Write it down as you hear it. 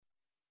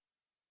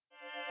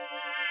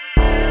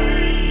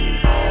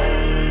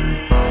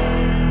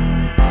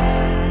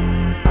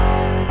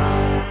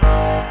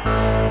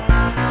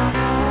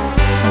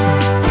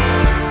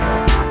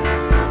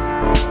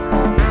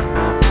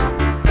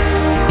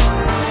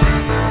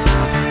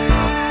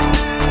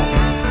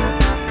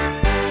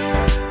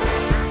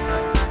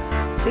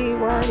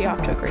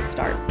to a great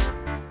start.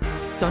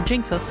 Don't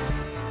jinx us.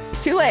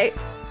 Too late.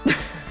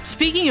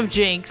 Speaking of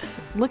Jinx,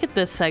 look at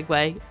this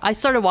segue. I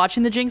started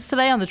watching the Jinx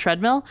today on the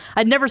treadmill.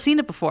 I'd never seen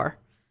it before.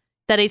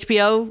 That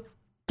HBO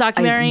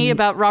documentary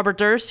about Robert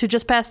Durst, who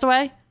just passed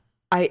away.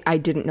 I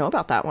didn't know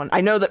about that one.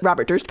 I know that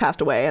Robert Durst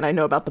passed away, and I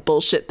know about the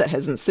bullshit that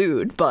has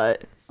ensued,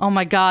 but... Oh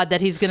my God,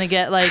 that he's going to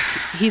get, like,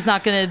 he's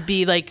not going to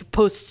be, like,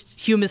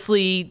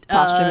 posthumously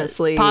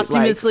convicted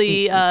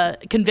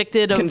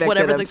of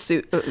whatever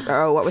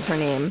what was her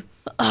name?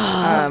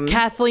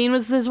 Kathleen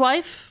was his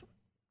wife?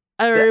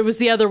 Or it was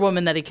the other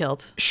woman that he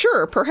killed?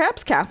 Sure,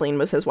 perhaps Kathleen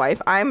was his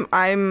wife. I'm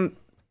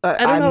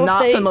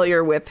not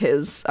familiar with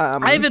his...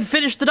 I haven't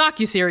finished the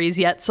docuseries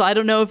yet, so I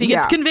don't know if he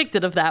gets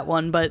convicted of that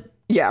one, but...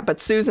 Yeah,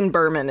 but Susan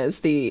Berman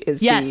is the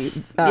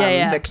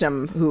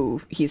victim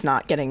who he's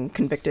not getting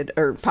convicted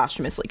or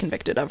posthumously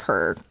convicted of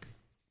her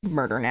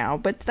murder now.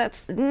 But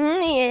that's...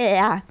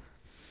 Yeah.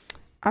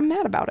 I'm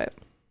mad about it.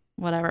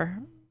 Whatever.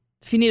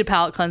 If you need a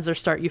palate cleanser,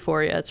 start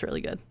Euphoria. It's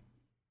really good.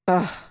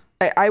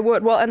 I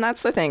would. Well, and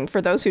that's the thing.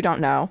 For those who don't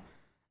know,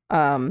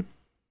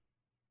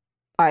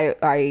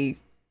 I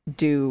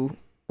do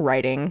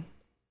writing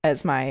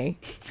as my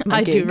gig.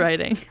 I do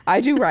writing. I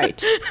do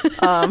write.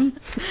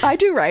 I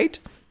do write.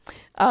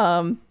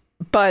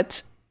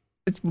 But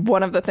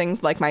one of the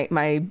things, like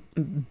my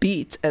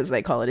beat, as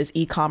they call it, is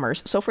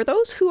e-commerce. So for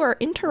those who are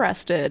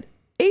interested,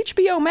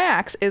 HBO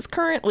Max is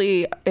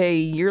currently a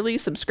yearly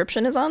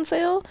subscription is on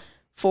sale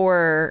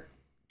for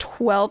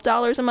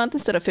 $12 a month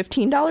instead of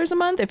 $15 a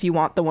month if you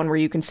want the one where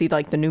you can see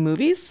like the new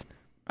movies.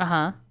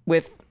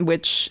 With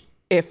which,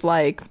 if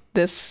like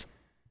this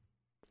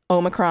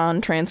Omicron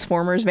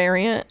Transformers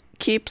variant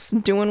keeps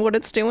doing what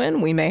it's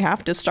doing, we may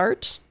have to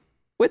start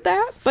with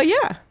that. But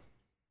yeah.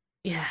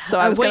 So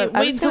I was wait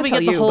until we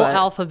get the whole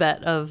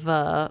alphabet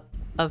of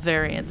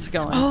variants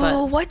going.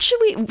 Oh, what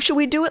should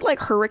we do it like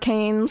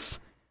hurricanes?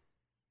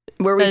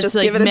 Where we just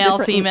like give it a male,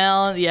 different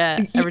female,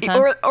 every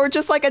time, or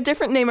just like a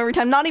different name every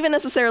time. Not even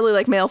necessarily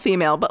like male,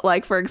 female, but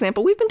like for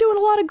example, we've been doing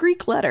a lot of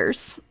Greek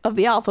letters of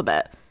the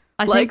alphabet.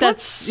 I think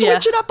let's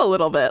switch it up a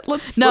little bit.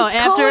 Let's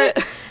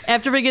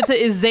after we get to,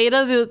 is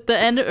Zeta the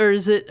end, or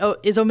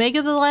is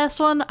Omega the last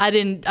one?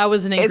 I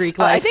wasn't in Greek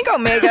life. I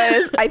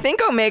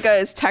think Omega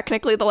is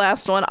technically the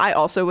last one. I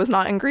also was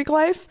not in Greek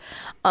life,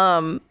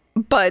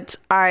 but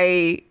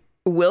I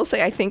will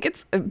say I think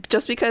it's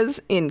just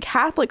because in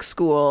Catholic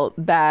school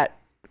that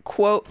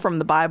quote from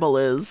the Bible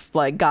is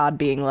like God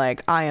being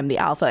like, I am the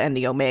Alpha and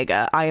the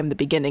Omega. I am the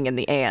beginning and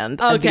the end.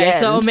 Okay,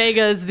 so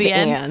Omega is the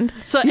end.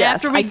 So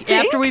yes,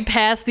 after we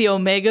pass the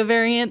Omega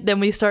variant,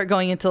 then we start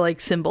going into like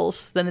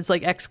symbols. Then it's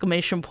like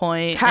exclamation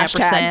point,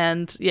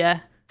 ampersand. Yeah.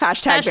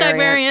 Hashtag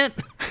variant.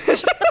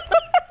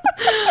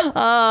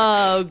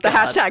 Oh, God. The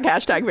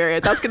hashtag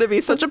variant. That's going to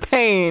be such a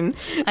pain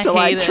to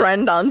like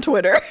trend on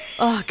Twitter.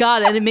 Oh,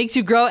 God. And it makes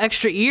you grow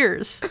extra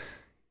ears.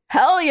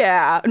 Hell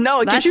yeah.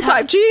 No, it gives you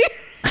 5G.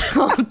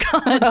 Oh,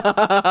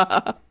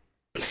 God.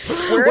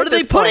 What are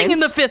they putting in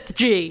the 5th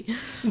G?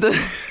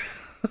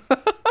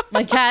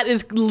 My cat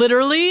is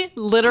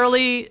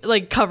literally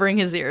like covering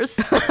his ears.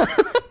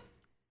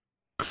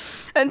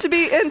 And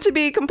to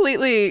be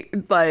completely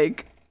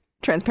like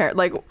transparent,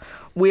 like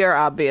we are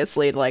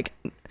obviously like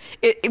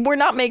we're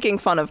not making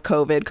fun of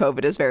COVID.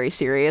 COVID is very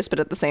serious, but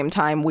at the same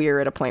time, we are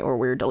at a point where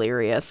we're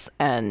delirious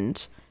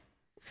and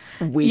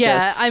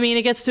I mean,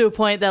 it gets to a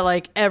point that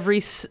like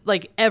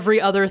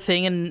every other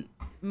thing in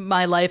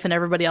my life and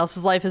everybody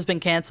else's life has been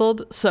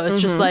canceled. So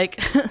it's just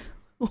like,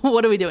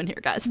 what are we doing here,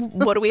 guys?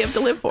 What do we have to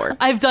live for?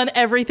 I've done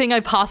everything I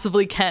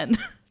possibly can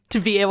to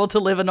be able to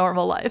live a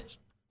normal life.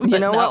 You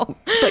know what?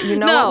 But you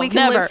know what we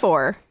can live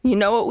for. You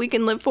know what we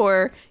can live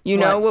for. You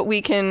know what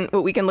we can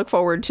look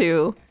forward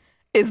to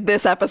is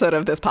this episode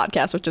of this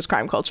podcast, which is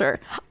Crime Culture.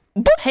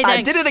 Hey,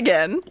 I did it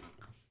again.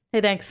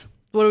 Hey, thanks.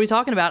 What are we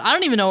talking about? I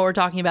don't even know what we're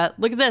talking about.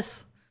 Look at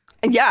this.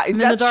 Yeah,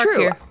 that's true.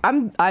 Here.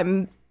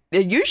 I'm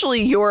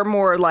usually you're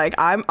more like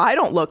I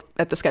don't look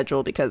at the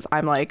schedule because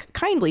I'm like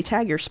kindly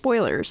tag your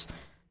spoilers.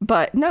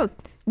 But no,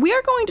 we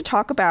are going to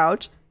talk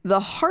about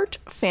the Hart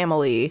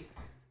family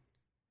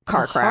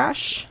car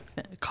crash.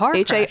 Car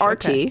crash.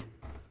 HART. Okay.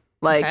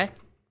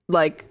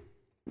 Like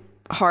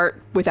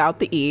Heart without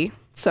the E.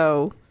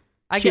 So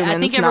I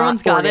think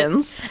everyone's got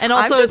it. And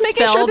also it's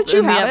spelled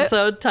in the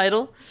episode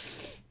title.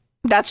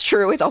 That's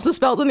true. It's also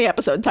spelled in the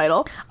episode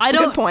title. That's a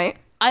good point.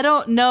 I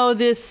don't know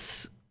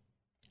this.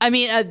 I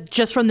mean,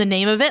 just from the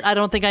name of it, I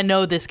don't think I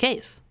know this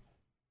case.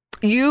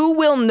 You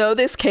will know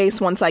this case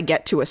once I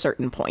get to a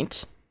certain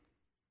point.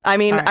 I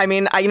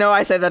mean, I know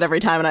I say that every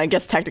time, and I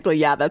guess technically,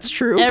 yeah, that's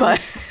true. But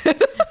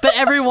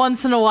every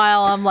once in a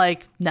while, I'm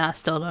like, nah,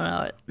 still don't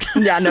know it.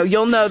 Yeah, no,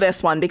 you'll know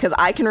this one because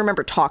I can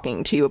remember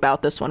talking to you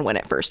about this one when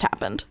it first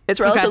happened. It's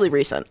relatively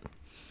recent.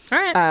 All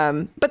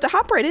right. But to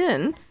hop right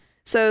in.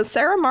 So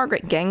Sarah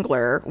Margaret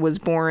Gangler was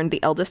born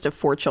the eldest of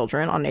 4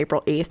 children on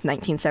April 8th,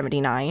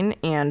 1979,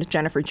 and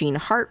Jennifer Jean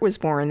Hart was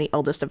born the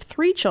eldest of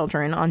 3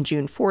 children on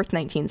June 4th,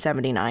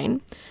 1979.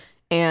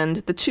 And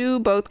the two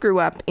both grew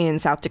up in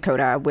South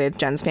Dakota, with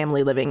Jen's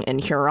family living in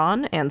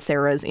Huron and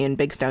Sarah's in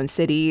Big Stone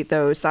City,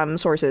 though some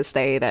sources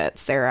say that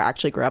Sarah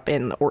actually grew up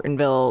in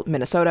Ortonville,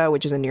 Minnesota,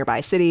 which is a nearby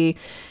city.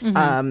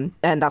 And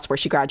that's where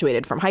she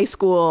graduated from high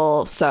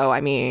school. So, I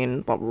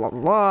mean, blah, blah,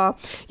 blah.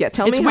 Yeah,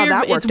 tell me how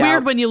that worked out. It's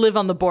weird when you live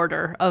on the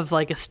border of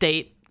like a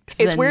state.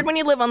 It's weird when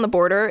you live on the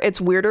border.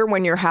 It's weirder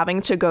when you're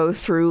having to go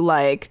through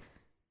like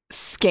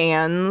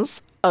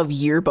scans of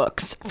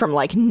yearbooks from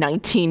like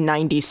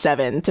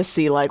 1997 to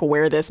see like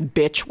where this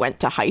bitch went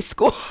to high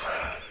school.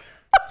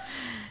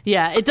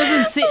 Yeah,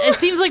 it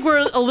seems like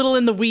we're a little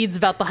in the weeds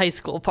about the high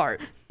school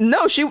part.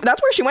 No,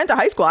 that's where she went to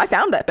high school. I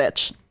found that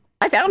bitch.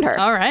 I found her.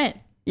 All right.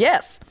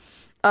 Yes.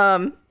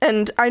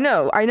 And I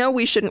know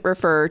we shouldn't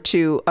refer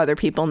to other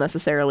people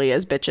necessarily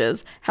as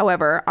bitches.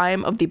 However, I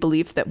am of the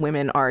belief that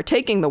women are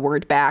taking the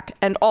word back,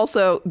 and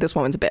also this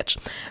woman's a bitch.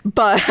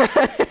 But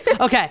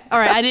okay, all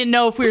right. I didn't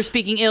know if we were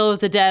speaking ill of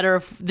the dead or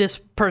if this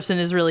person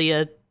is really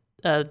a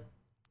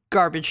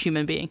garbage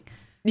human being.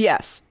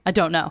 Yes. I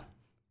don't know.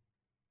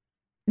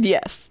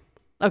 Yes.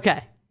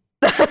 Okay.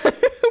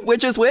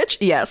 Which is which?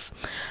 Yes.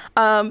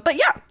 But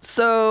yeah,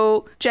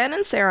 so Jen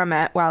and Sarah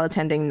met while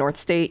attending Northern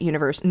State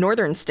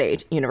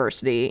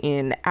University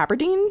in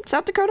Aberdeen,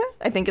 South Dakota,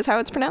 I think is how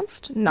it's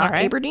pronounced. Not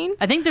right. Aberdeen.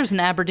 I think there's an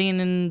Aberdeen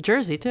in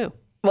Jersey too.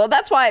 Well,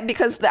 that's why,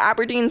 because the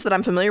Aberdeens that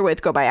I'm familiar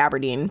with go by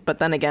Aberdeen. But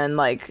then again,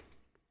 like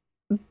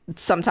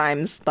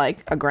sometimes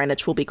like a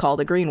Greenwich will be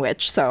called a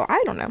Greenwich. So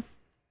I don't know.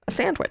 A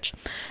sandwich.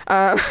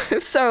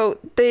 So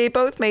they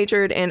both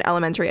majored in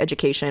elementary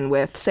education,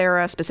 with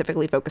Sarah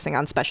specifically focusing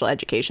on special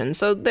education.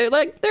 So they're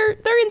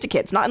into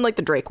kids, not in like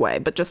the Drake way,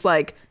 but just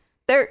like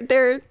they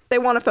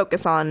want to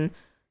focus on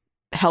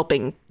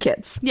helping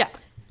kids. Yeah.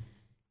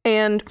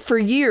 And for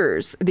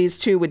years, these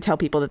two would tell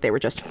people that they were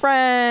just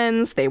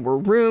friends, they were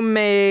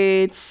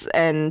roommates,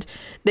 and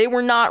they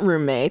were not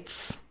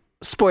roommates.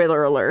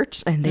 Spoiler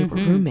alert. And they were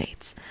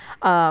roommates.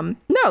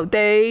 No,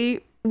 they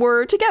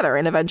were together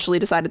and eventually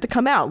decided to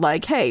come out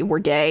like, hey, we're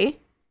gay,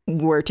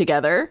 we're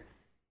together,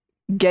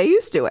 get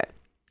used to it.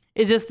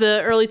 Is this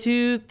the early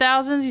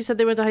 2000s? You said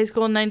they went to high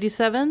school in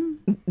 97?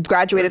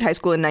 Graduated high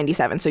school in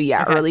 97, so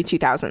yeah, okay. Early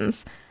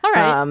 2000s. All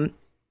right.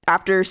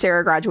 After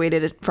Sarah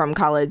graduated from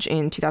college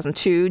in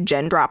 2002,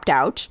 Jen dropped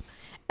out,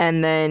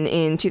 and then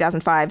in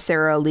 2005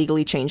 Sarah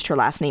legally changed her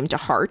last name to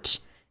Hart.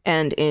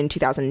 And in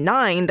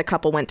 2009 the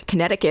couple went to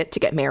Connecticut to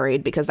get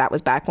married, because that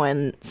was back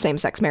when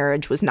same-sex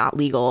marriage was not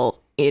legal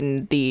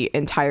in the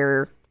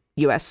entire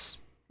U.S.,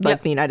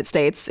 like the United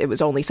States. It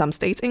was only some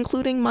states,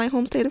 including my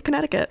home state of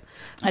Connecticut.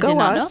 I did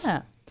not know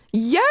that.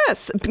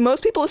 Yes.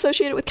 Most people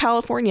associate it with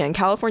California, and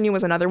California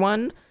was another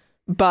one,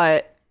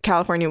 but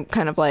California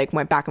kind of like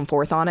went back and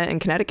forth on it.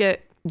 And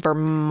Connecticut,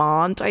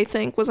 Vermont, I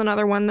think, was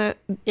another one that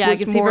I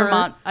can see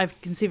Vermont. I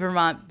can see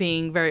Vermont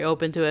being very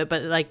open to it,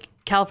 but like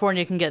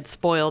California can get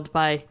spoiled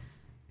by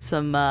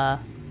some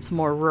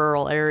more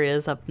rural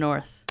areas up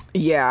north.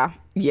 Yeah.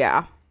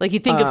 Like you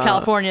think of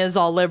California as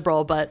all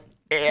liberal, but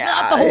it's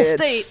not the whole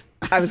state.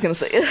 I was going to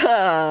say,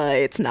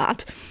 it's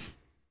not.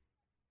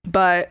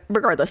 But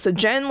regardless, so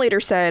Jen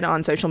later said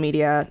on social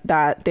media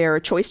that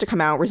their choice to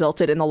come out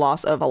resulted in the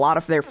loss of a lot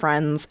of their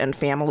friends and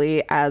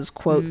family, as,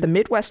 quote, the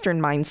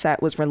Midwestern mindset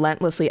was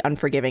relentlessly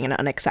unforgiving and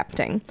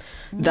unaccepting,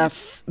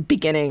 thus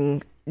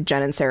beginning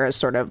Jen and Sarah's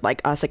sort of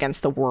like us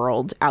against the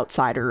world,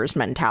 outsiders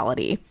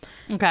mentality.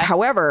 Okay.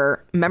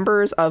 However,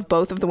 members of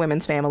both of the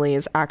women's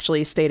families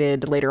actually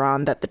stated later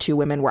on that the two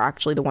women were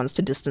actually the ones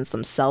to distance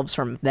themselves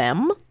from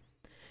them,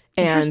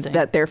 and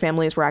that their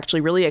families were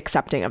actually really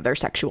accepting of their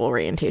sexual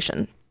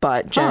orientation.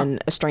 But Jen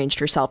estranged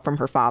herself from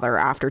her father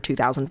after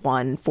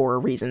 2001 for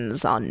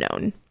reasons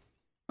unknown.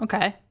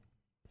 Okay.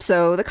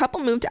 So the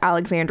couple moved to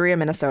Alexandria,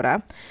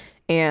 Minnesota,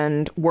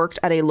 and worked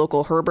at a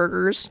local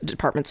Herberger's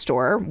department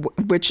store,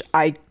 which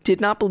I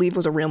did not believe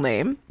was a real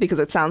name, because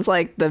it sounds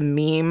like the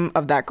meme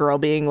of that girl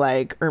being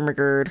like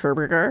Ermagerd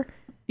Herberger.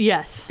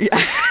 Yes. Yeah.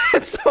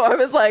 So I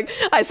was like,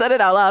 I said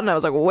it out loud and I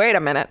was like, wait a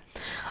minute.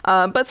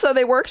 But so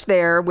they worked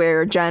there,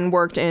 where Jen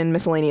worked in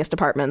miscellaneous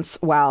departments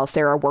while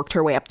Sarah worked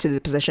her way up to the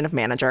position of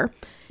manager.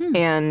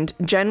 And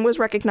Jen was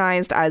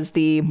recognized as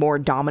the more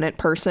dominant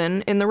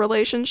person in the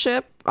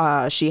relationship.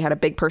 She had a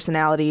big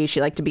personality.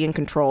 She liked to be in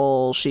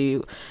control. She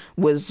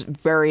was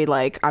very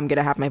like, I'm going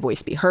to have my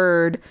voice be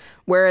heard.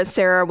 Whereas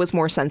Sarah was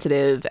more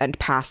sensitive and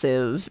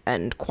passive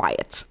and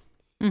quiet.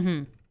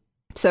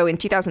 So in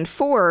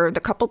 2004, the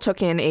couple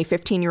took in a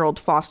 15-year-old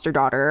foster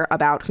daughter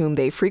about whom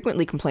they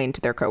frequently complained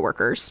to their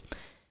coworkers.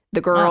 The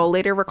girl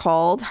later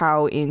recalled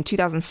how in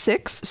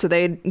 2006, so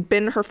they'd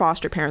been her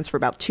foster parents for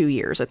about 2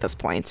 years at this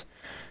point,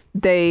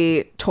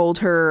 they told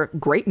her,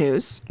 great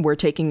news, we're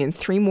taking in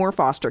 3 more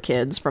foster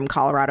kids from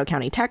Colorado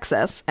County,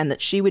 Texas, and that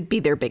she would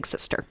be their big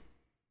sister.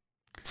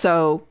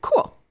 So,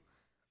 cool.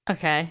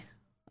 Okay.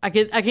 I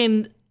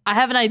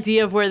have an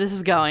idea of where this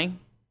is going.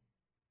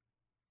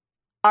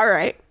 All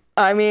right.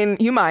 I mean,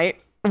 you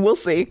might. We'll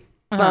see.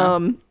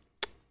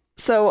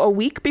 So a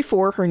week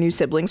before her new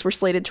siblings were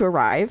slated to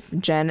arrive,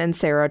 Jen and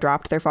Sarah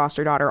dropped their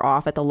foster daughter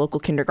off at the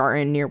local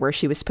kindergarten near where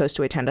she was supposed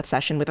to attend a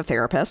session with a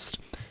therapist.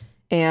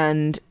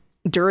 And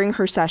during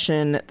her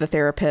session, the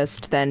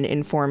therapist then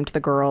informed the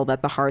girl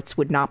that the Harts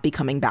would not be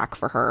coming back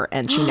for her,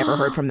 and she never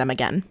heard from them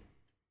again.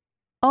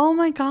 Oh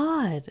my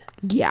God.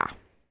 Yeah.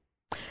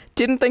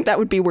 Didn't think that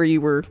would be where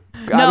you were.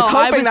 I was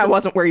hoping that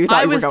wasn't where you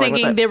thought you were going with it. I was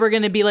thinking they were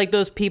going to be like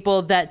those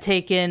people that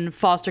take in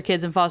foster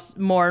kids and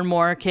more and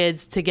more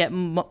kids to get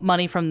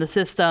money from the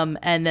system,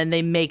 and then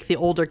they make the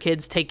older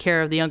kids take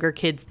care of the younger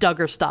kids,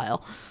 Duggar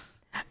style.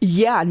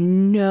 Yeah,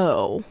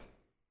 no.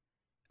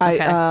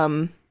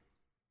 Okay.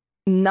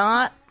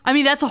 Not. I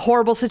mean, that's a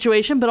horrible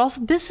situation, but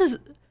also this is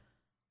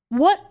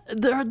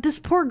this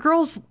poor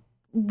girl's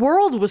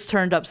world was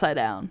turned upside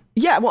down.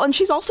 Yeah, well, and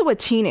she's also a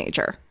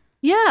teenager.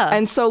 Yeah.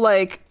 And so,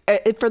 like,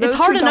 for those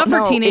it's hard who don't enough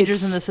know, for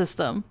teenagers in the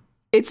system.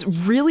 It's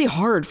really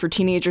hard for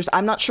teenagers.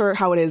 I'm not sure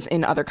how it is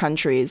in other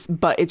countries,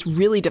 but it's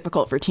really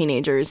difficult for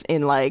teenagers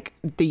in, like,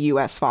 the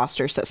U.S.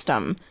 foster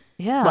system.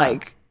 Yeah.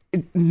 Like,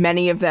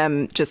 many of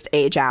them just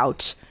age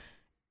out,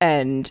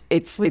 and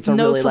it's a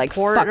really, like,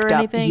 fucked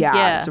up.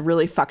 Yeah, it's a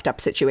really fucked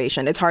up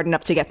situation. It's hard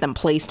enough to get them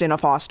placed in a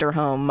foster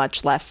home,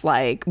 much less,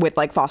 like, with,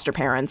 like, foster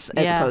parents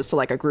as opposed to,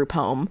 like, a group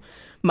home,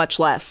 much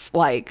less,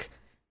 like,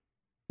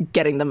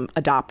 getting them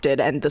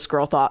adopted. And this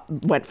girl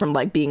went from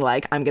like being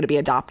like, I'm going to be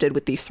adopted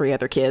with these 3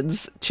 other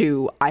kids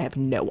to I have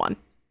no one.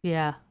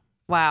 Yeah.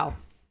 Wow.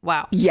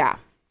 Yeah.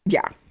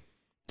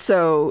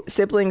 So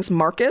siblings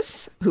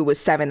Marcus, who was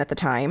 7 at the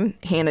time,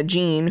 Hannah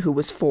Jean, who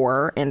was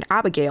 4, and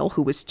Abigail,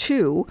 who was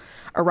 2,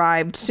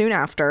 arrived soon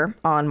after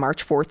on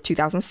March 4th,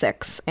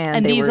 2006.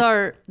 And these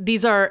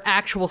are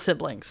actual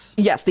siblings.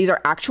 Yes, these are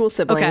actual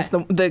siblings.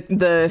 Okay.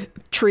 The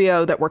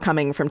trio that were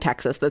coming from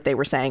Texas that they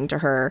were saying to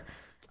her,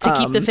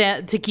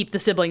 to keep the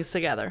siblings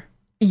together.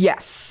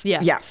 Yes. Yeah.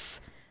 Yes.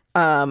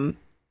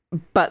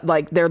 But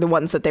like they're the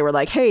ones that they were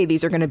like, hey,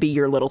 these are going to be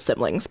your little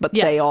siblings, but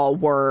they all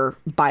were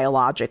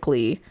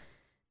biologically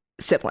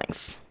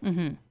siblings.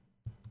 Mm-hmm.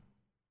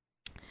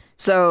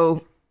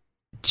 So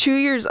 2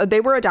 years,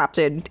 they were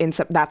adopted in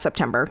that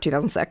September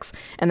 2006,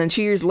 and then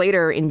 2 years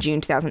later, in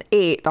June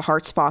 2008, the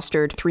Harts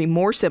fostered 3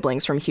 more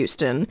siblings from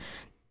Houston.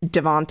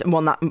 3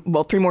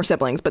 more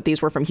siblings, but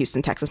these were from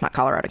Houston, Texas, not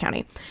Colorado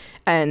County.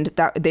 And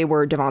they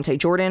were Devontae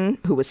Jordan,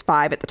 who was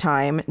 5 at the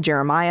time,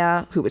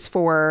 Jeremiah, who was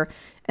 4,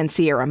 and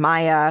Sierra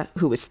Maya,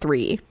 who was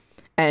 3.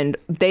 And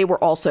they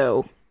were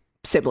also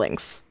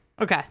siblings.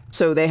 Okay.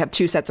 So they have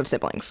 2 sets of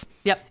siblings.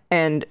 Yep.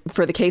 And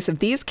for the case of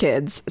these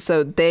kids,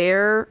 so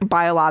their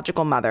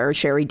biological mother,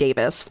 Sherry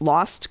Davis,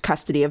 lost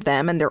custody of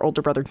them and their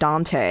older brother,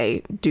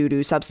 Dante, due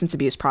to substance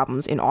abuse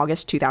problems in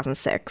August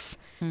 2006.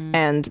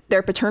 And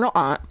their paternal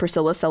aunt,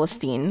 Priscilla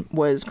Celestine,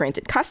 was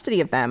granted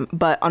custody of them,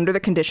 but under the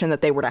condition that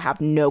they were to have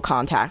no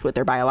contact with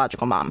their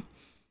biological mom.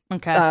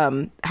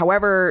 Okay.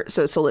 However,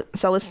 so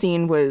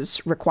Celestine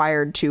was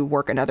required to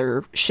work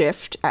another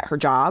shift at her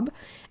job,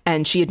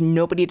 and she had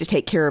nobody to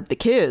take care of the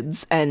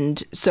kids.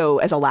 And so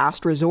as a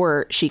last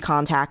resort, she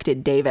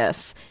contacted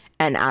Davis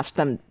and asked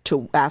her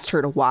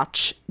to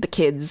watch the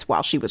kids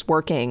while she was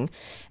working.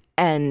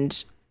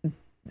 And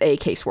a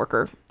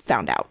caseworker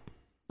found out.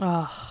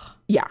 Oh.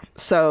 Yeah.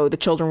 So the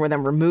children were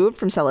then removed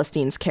from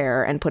Celestine's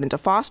care and put into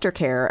foster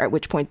care, at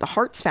which point the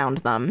Harts found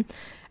them.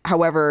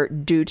 However,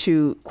 due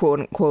to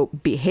quote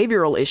unquote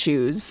behavioral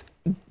issues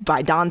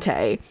by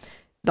Dante,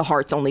 the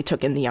Harts only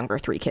took in the younger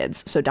 3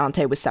 kids. So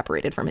Dante was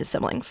separated from his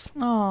siblings.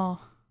 Oh.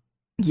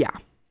 Yeah.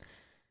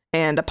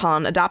 And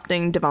upon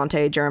adopting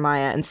Devontae,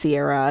 Jeremiah, and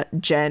Sierra,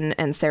 Jen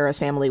and Sarah's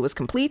family was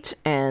complete.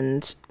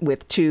 And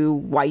with 2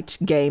 white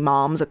gay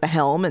moms at the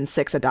helm and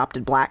 6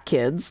 adopted black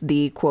kids,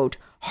 the quote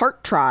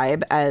Hart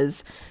tribe,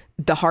 as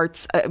the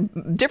Harts,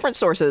 different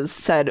sources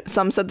said,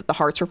 some said that the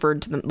Harts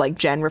referred to them, like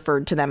Jen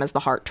referred to them as the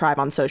Hart tribe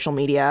on social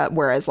media,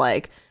 whereas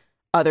like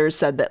others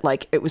said that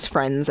like it was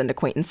friends and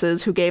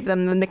acquaintances who gave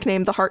them the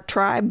nickname the Hart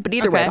tribe. But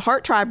either way, the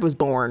Hart tribe was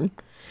born,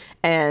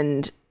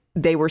 and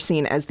they were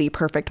seen as the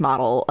perfect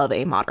model of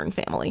a modern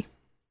family.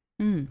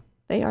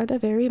 They are the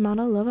very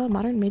model of a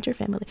modern major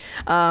family.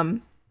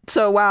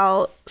 So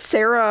while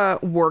Sarah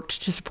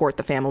worked to support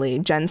the family,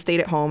 Jen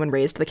stayed at home and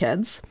raised the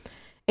kids.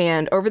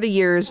 And over the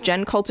years,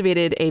 Jen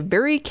cultivated a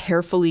very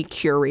carefully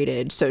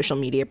curated social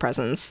media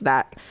presence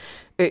that,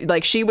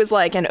 like, she was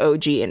like an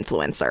OG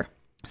influencer.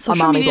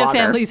 Social media blogger.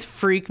 Families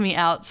freak me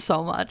out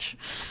so much.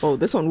 Oh,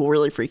 this one will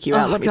really freak you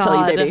out. Let me tell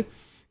you, baby.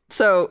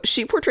 So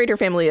she portrayed her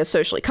family as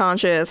socially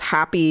conscious,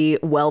 happy,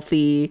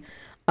 wealthy.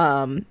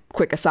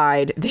 Quick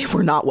aside, they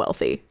were not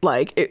wealthy.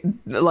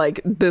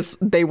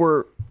 They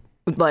were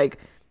like,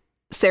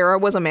 Sarah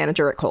was a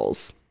manager at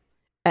Kohl's,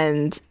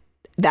 and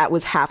that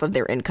was half of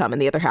their income,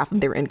 and the other half of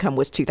their income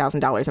was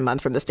 $2,000 a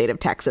month from the state of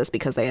Texas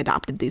because they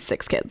adopted these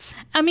 6 kids.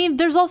 I mean,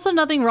 there's also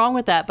nothing wrong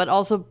with that, but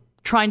also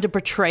trying to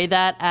portray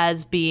that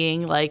as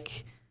being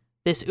like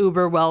this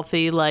uber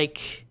wealthy,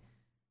 like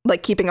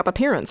keeping up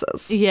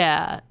appearances.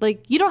 Yeah,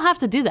 like you don't have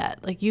to do that.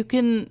 Like you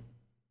can,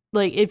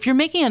 like if you're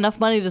making enough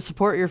money to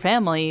support your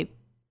family,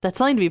 that's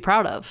something to be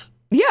proud of.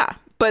 Yeah.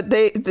 But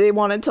they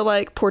wanted to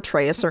like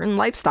portray a certain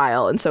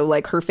lifestyle. And so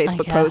like her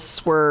Facebook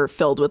posts were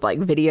filled with like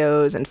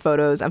videos and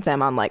photos of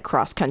them on like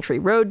cross country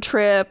road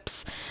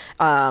trips.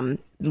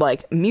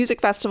 like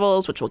music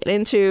festivals, which we'll get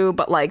into,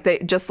 but like they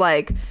just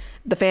like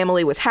the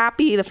family was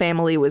happy. The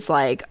family was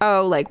like,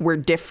 oh, like we're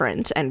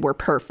different and we're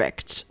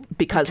perfect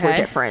because we're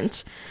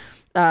different.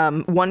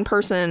 One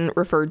person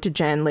referred to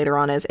Jen later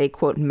on as a,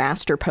 quote,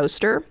 master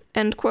poster,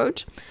 end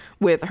quote,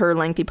 with her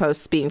lengthy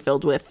posts being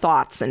filled with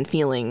thoughts and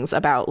feelings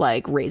about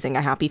like raising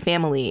a happy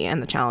family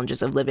and the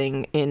challenges of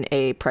living in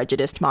a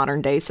prejudiced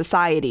modern day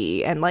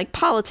society and like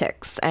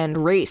politics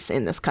and race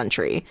in this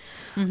country.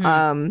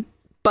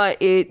 But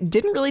it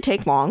didn't really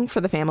take long for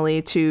the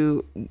family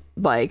to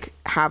like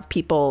have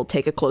people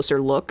take a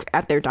closer look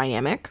at their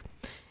dynamic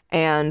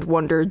and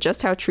wonder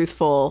just how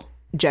truthful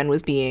Jen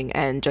was being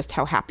and just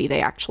how happy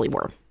they actually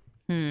were.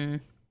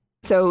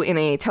 So in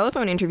a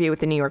telephone interview with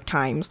the New York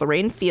Times,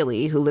 Lorraine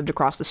Feely, who lived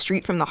across the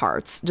street from the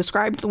Harts,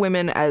 described the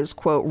women as,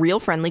 quote, real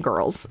friendly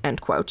girls,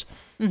 end quote,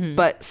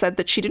 but said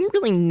that she didn't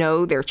really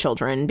know their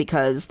children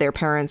because their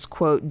parents,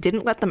 quote,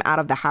 didn't let them out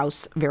of the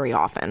house very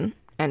often,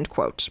 end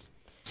quote.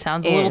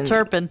 Sounds a little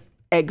Turpin.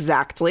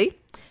 Exactly.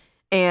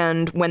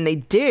 And when they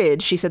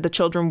did, she said the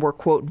children were,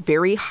 quote,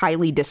 very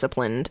highly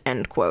disciplined,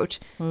 end quote,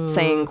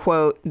 saying,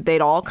 quote,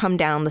 they'd all come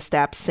down the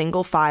steps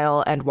single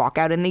file and walk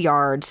out in the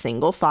yard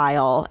single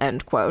file,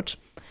 end quote.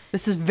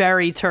 This is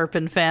very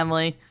Turpin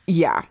family.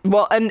 Yeah.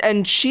 Well,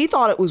 and she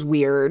thought it was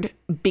weird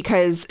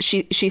because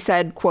she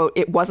said, quote,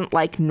 it wasn't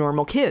like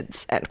normal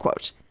kids, end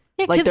quote.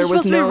 Yeah, like kids there are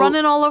supposed to be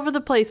running all over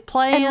the place,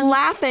 playing. And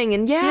laughing,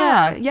 and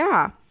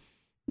yeah.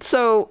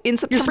 So in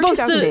September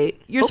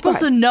 2008... You're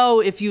supposed to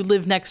know if you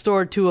live next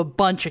door to a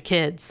bunch of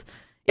kids.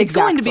 It's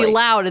going to be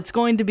loud. It's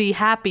going to be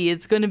happy.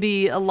 It's going to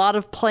be a lot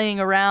of playing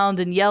around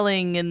and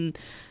yelling and...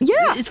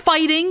 Yeah. It's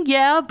fighting,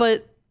 yeah,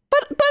 but...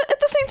 But at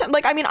the same time,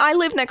 like, I mean, I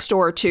live next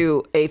door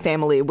to a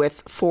family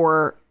with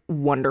 4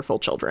 wonderful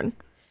children.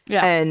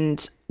 Yeah.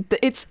 And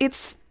it's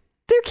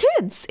they're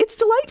kids. It's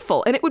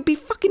delightful. And it would be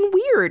fucking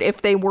weird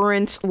if they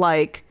weren't,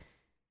 like,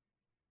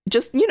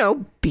 just, you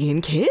know, being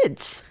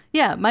kids.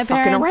 Yeah, my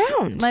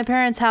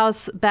parents'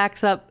 house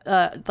backs up,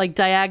 like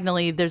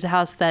diagonally, there's a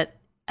house that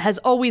has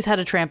always had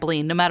a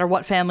trampoline. No matter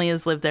what family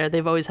has lived there,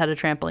 they've always had a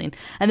trampoline.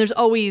 And there's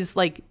always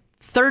like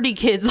 30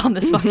 kids on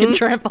this fucking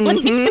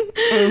trampoline.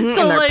 So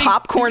and they're like,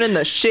 popcorning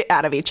the shit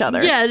out of each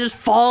other. Yeah, just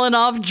falling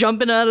off,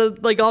 jumping out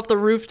of like off the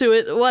roof to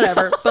it,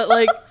 whatever. But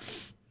like,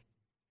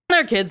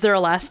 they're kids, they're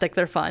elastic,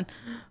 they're fun.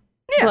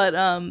 Yeah,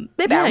 but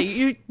they bounce.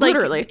 Yeah, like,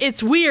 literally.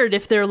 It's weird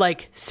if they're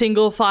like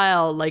single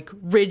file, like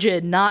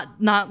rigid,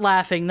 not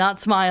laughing, not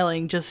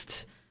smiling,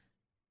 just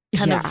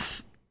kind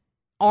of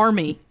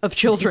army of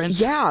children.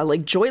 Yeah,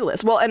 like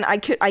joyless. Well, and I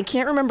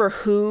can't remember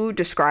who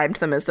described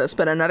them as this,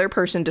 but another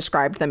person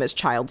described them as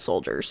child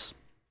soldiers.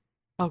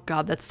 Oh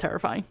God, that's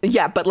terrifying.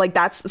 Yeah, but like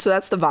that's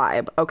the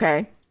vibe.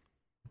 Okay.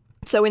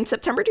 So in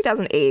September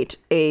 2008,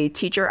 a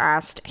teacher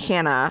asked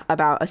Hannah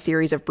about a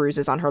series of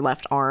bruises on her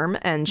left arm,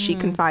 and she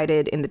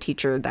confided in the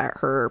teacher that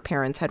her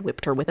parents had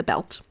whipped her with a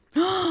belt.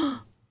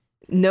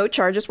 No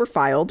charges were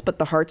filed, but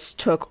the Harts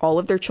took all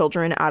of their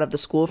children out of the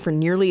school for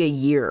nearly a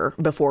year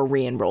before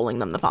re-enrolling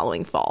them the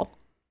following fall.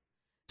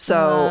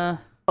 So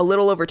a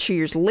little over 2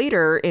 years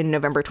later, in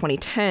November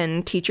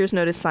 2010, teachers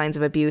noticed signs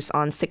of abuse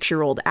on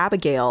 6-year-old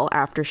Abigail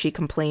after she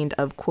complained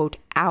of, quote,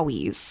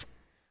 owies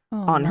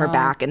on her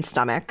back and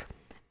stomach.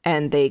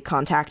 And they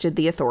contacted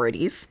the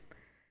authorities.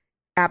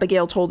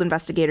 Abigail told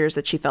investigators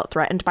that she felt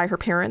threatened by her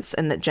parents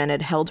and that Jen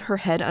had held her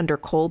head under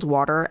cold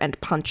water and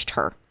punched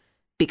her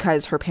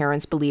because her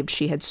parents believed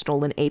she had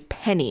stolen a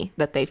penny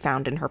that they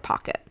found in her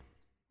pocket.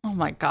 Oh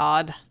my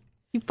God.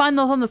 You find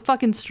those on the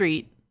fucking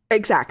street.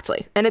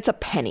 Exactly. And it's a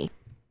penny.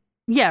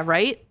 Yeah,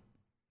 right?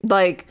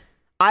 Like,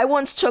 I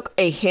once took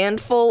a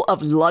handful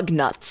of lug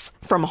nuts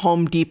from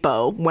Home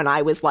Depot when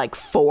I was like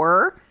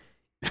 4.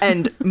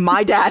 And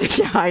my dad,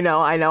 yeah, I know.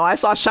 I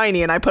saw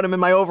shiny and I put him in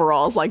my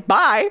overalls, like,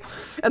 bye.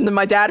 And then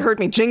my dad heard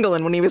me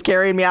jingling when he was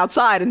carrying me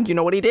outside. And you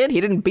know what he did?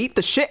 He didn't beat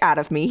the shit out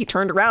of me. He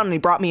turned around and he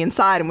brought me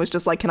inside and was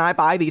just like, can I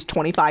buy these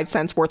 25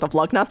 cents worth of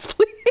lug nuts,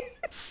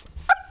 please?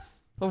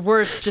 Or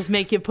worse, just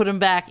make you put them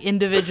back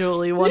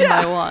individually one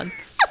by one.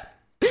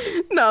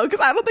 No,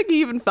 because I don't think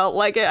he even felt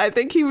like it. I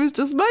think he was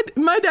just,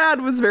 my dad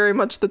was very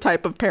much the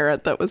type of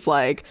parent that was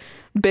like,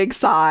 big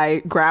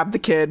sigh, grabbed the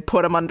kid,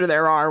 put him under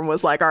their arm,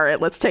 was like, all right,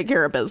 let's take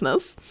care of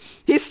business.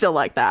 He's still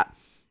like that.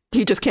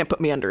 He just can't put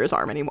me under his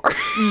arm anymore.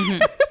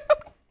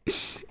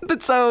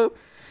 But so,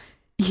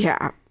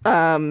 yeah,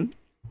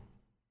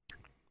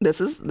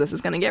 this is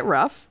going to get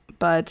rough.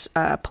 But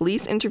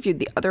police interviewed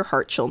the other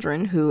Hart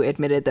children who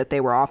admitted that they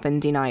were often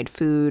denied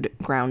food,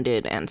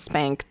 grounded, and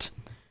spanked.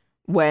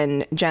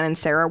 When Jen and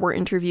Sarah were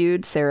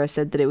interviewed, Sarah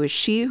said that it was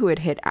she who had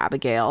hit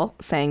Abigail,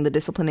 saying the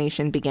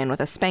disciplination began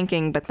with a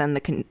spanking, but then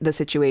the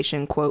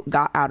situation, quote,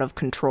 got out of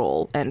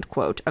control, end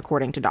quote,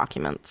 according to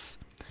documents.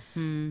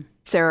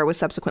 Sarah was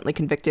subsequently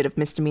convicted of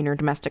misdemeanor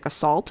domestic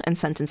assault and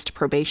sentenced to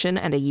probation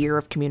and a year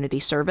of community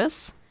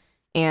service.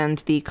 And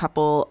the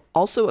couple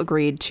also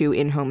agreed to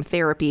in-home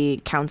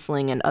therapy,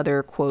 counseling, and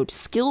other, quote,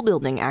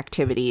 skill-building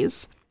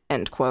activities,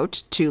 end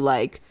quote, to,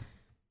 like,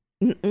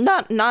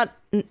 not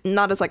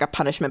as like a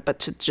punishment, but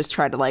to just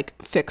try to like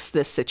fix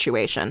this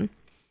situation.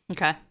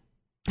 Okay.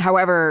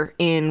 However,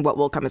 in what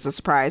will come as a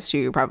surprise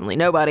to probably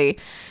nobody,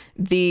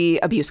 the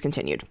abuse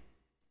continued.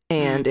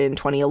 And in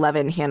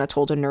 2011, Hannah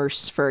told a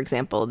nurse, for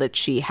example, that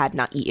she had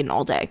not eaten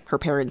all day. Her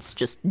parents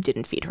just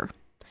didn't feed her.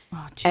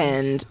 Oh,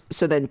 and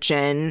so then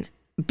Jen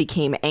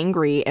became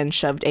angry and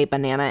shoved a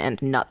banana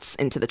and nuts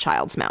into the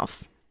child's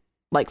mouth,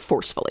 like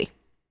forcefully.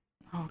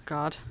 Oh,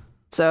 God.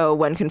 So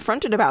when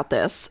confronted about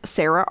this,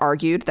 Sarah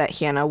argued that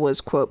Hannah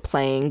was, quote,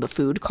 playing the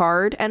food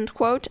card, end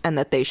quote, and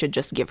that they should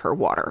just give her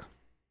water.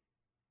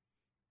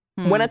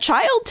 When a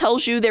child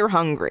tells you they're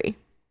hungry,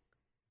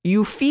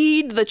 you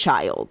feed the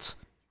child.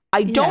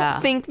 I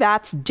don't think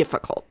that's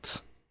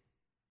difficult.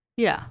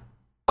 Yeah.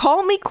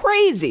 Call me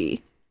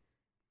crazy.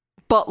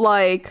 But,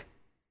 like,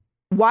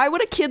 why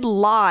would a kid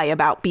lie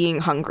about being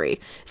hungry?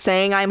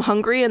 Saying I'm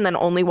hungry and then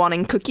only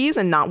wanting cookies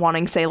and not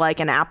wanting, say, like,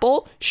 an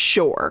apple?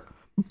 Sure.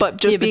 But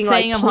just being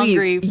like, saying I'm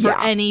hungry for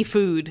any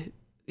food.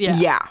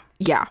 Yeah.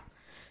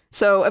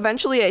 So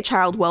eventually a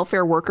child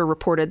welfare worker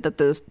reported that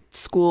the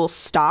school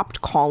stopped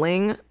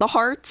calling the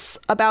Harts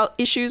about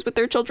issues with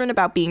their children,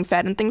 about being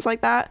fed and things like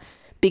that,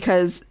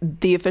 because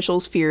the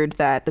officials feared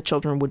that the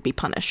children would be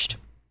punished.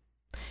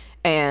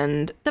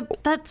 And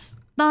that's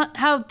not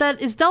how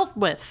that is dealt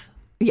with.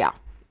 Yeah.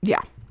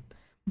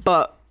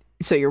 But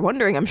so you're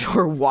wondering, I'm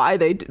sure, why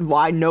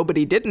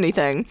nobody did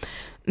anything.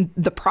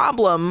 The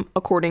problem,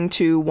 according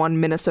to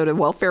one Minnesota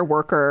welfare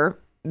worker,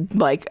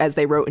 like as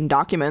they wrote in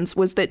documents,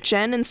 was that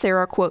Jen and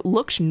Sarah, quote,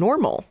 looked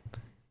normal.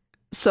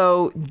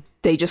 So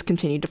they just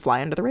continued to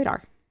fly under the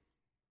radar.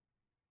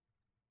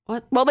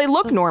 What? Well, they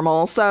look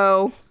normal,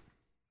 so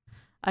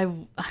I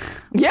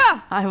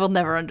will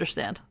never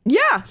understand.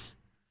 Yeah.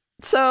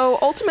 So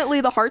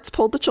ultimately, the Harts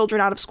pulled the children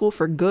out of school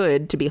for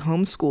good to be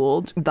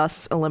homeschooled,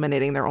 thus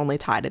eliminating their only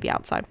tie to the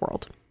outside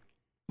world.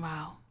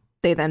 Wow.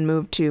 They then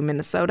moved to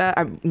Minnesota.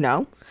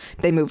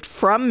 They moved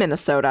from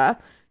Minnesota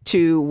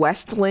to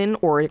West Linn,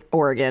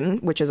 Oregon,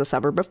 which is a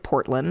suburb of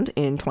Portland,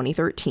 in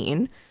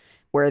 2013,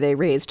 where they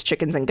raised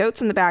chickens and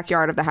goats in the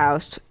backyard of the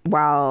house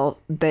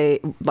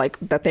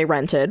that they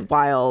rented,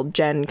 while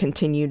Jen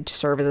continued to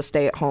serve as a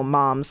stay-at-home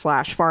mom /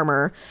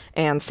 farmer,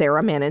 and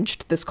Sarah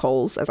managed this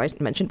Kohl's, as I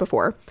mentioned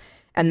before.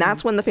 And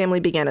that's when the family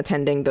began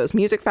attending those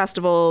music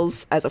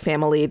festivals as a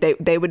family.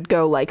 They would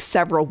go like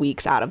several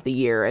weeks out of the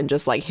year and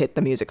just like hit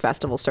the music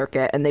festival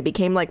circuit. And they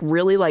became like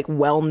really like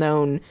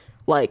well-known,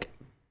 like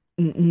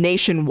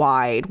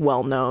nationwide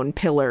well-known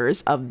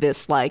pillars of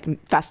this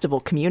like festival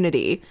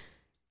community.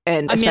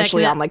 And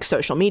especially on like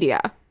social media.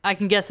 I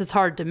can guess it's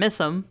hard to miss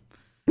them.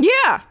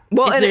 Yeah.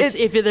 Well,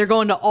 if they're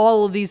going to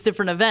all of these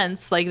different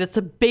events, like that's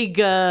a big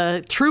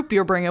troop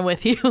you're bringing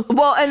with you.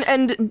 Well,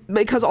 and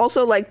because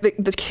also like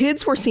the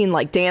kids were seen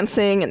like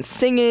dancing and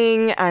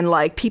singing, and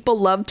like people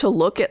loved to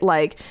look at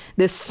like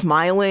this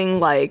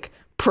smiling, like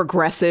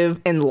progressive,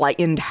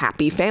 enlightened,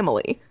 happy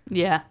family.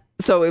 Yeah.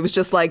 So it was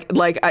just like,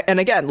 and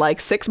again,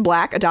 like 6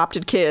 Black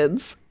adopted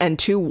kids and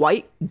 2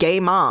 white gay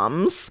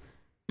moms.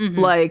 Mm-hmm.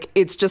 Like,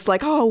 it's just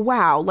like, oh,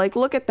 wow, like,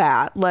 look at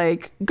that.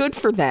 Like, good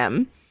for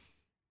them.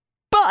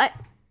 But,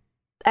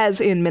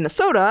 as in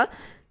Minnesota,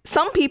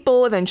 some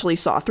people eventually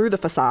saw through the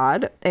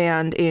facade.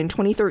 And in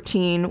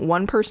 2013,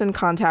 one person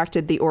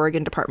contacted the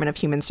Oregon Department of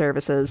Human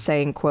Services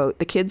saying, quote,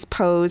 the kids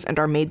pose and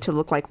are made to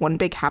look like one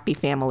big happy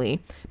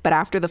family. But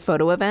after the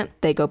photo event,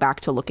 they go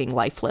back to looking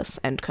lifeless,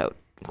 end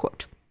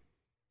quote.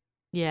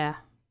 Yeah.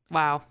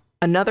 Wow.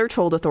 Another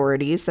told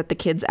authorities that the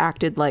kids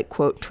acted like,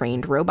 quote,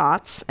 trained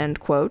robots, end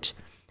quote,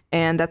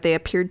 and that they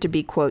appeared to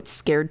be, quote,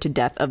 scared to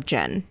death of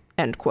Jen,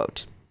 end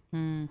quote.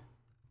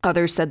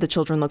 Others said the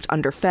children looked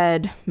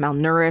underfed,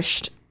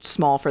 malnourished,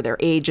 small for their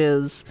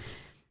ages.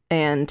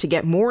 And to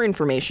get more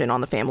information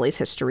on the family's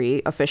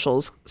history,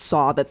 officials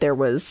saw that there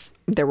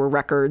were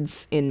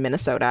records in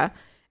Minnesota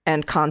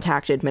and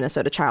contacted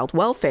Minnesota Child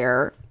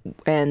Welfare.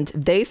 And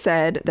they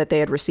said that they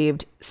had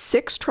received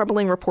 6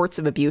 troubling reports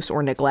of abuse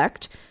or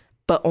neglect,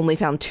 but only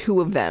found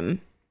 2 of them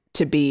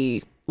to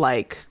be,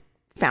 like,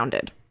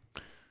 founded.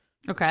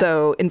 Okay.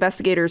 So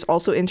investigators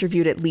also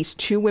interviewed at least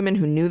 2 women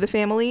who knew the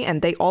family,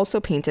 and they also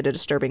painted a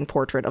disturbing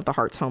portrait of the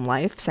Harts' home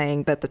life,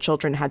 saying that the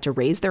children had to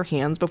raise their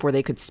hands before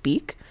they could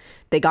speak.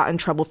 They got in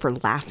trouble for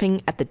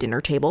laughing at the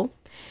dinner table.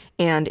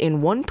 And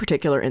in one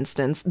particular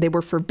instance, they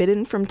were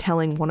forbidden from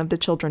telling one of the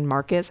children,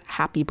 Marcus,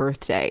 happy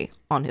birthday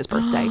on his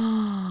birthday.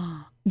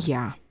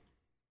 Yeah.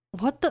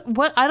 What?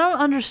 I don't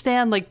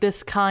understand, like,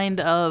 this kind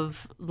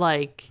of,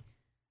 like,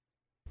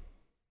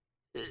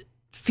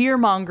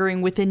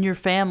 fear-mongering within your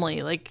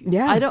family. Like,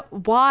 yeah.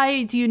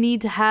 Why do you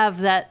need to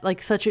have that,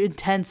 like, such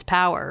intense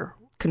power?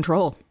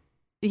 Control.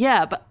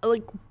 Yeah, but,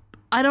 like,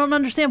 I don't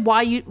understand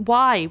why do you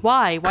need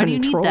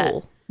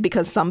that?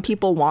 Because some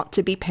people want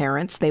to be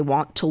parents. They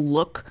want to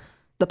look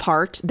the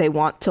part. They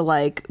want to,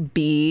 like,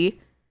 be,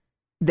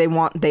 they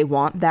want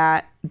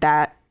that,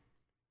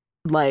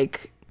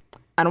 like,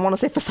 I don't want to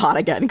say facade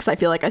again because I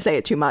feel like I say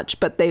it too much,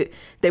 but they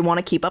want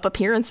to keep up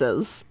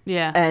appearances.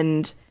 Yeah.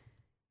 And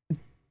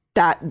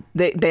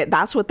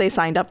that's what they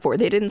signed up for.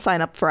 They didn't sign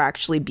up for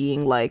actually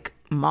being, like,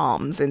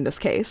 moms in this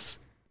case.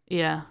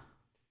 Yeah.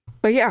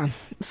 But yeah,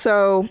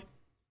 so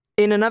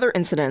In another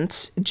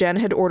incident, Jen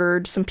had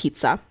ordered some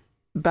pizza,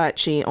 but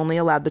she only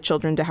allowed the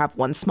children to have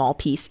one small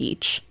piece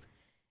each.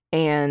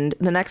 And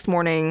the next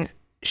morning,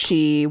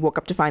 she woke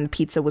up to find the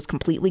pizza was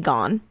completely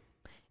gone.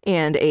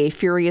 And a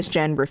furious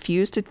Jen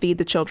refused to feed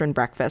the children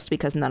breakfast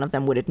because none of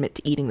them would admit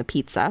to eating the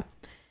pizza.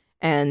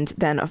 And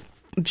then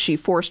she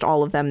forced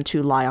all of them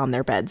to lie on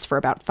their beds for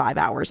about 5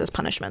 hours as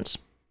punishment.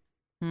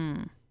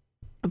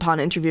 Upon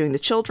interviewing the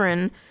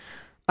children,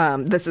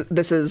 this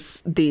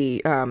is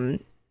the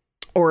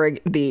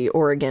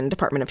Oregon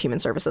Department of Human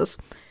Services.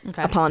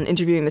 Okay. Upon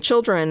interviewing the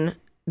children,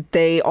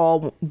 they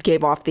all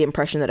gave off the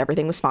impression that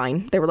everything was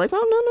fine. They were like,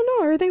 "Oh,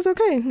 no, everything's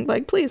okay.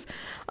 Like, please."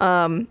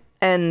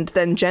 And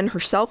then Jen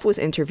herself was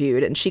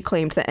interviewed, and she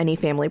claimed that any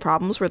family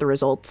problems were the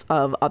result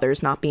of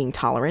others not being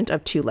tolerant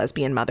of 2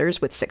 lesbian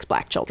mothers with 6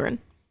 black children.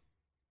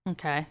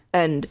 Okay.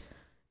 And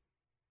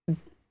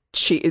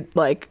she,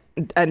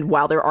 and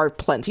while there are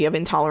plenty of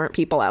intolerant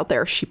people out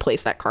there, she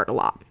plays that card a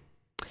lot.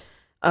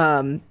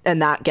 And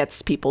that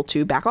gets people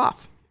to back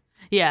off.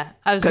 Yeah,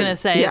 I was gonna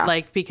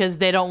say, because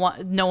they don't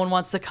want, no one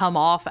wants to come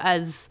off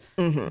as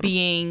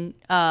being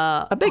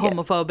a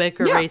homophobic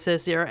or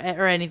racist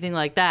or anything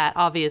like that,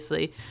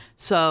 obviously.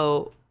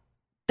 So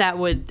that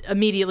would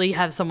immediately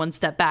have someone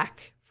step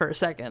back for a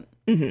second.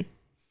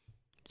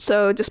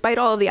 So despite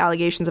all of the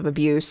allegations of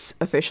abuse,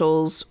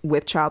 officials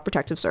with Child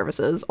Protective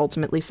Services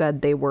ultimately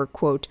said they were,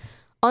 quote,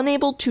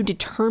 unable to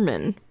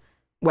determine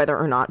whether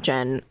or not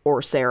Jen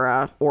or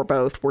Sarah or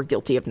both were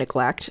guilty of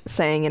neglect,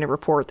 saying in a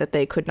report that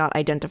they could not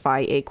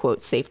identify a,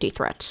 quote, safety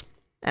threat,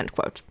 end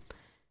quote.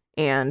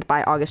 And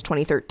by August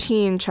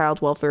 2013,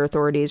 child welfare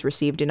authorities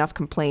received enough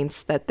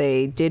complaints that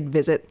they did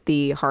visit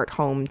the Hart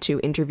home to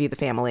interview the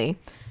family.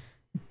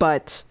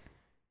 But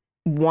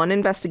one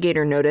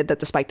investigator noted that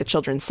despite the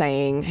children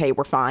saying, "Hey,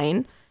 we're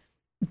fine,"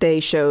 they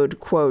showed,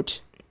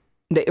 quote,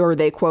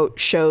 they quote,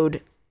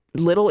 showed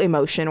little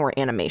emotion or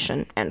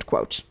animation, end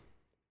quote.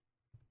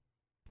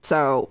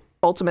 So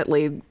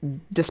ultimately,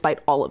 despite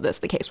all of this,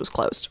 the case was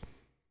closed.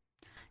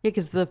 Yeah,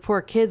 because the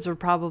poor kids were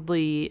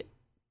probably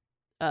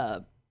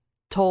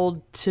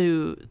told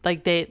to,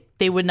 like,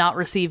 they would not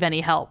receive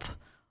any help.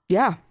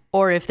 Yeah.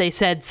 Or if they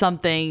said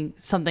something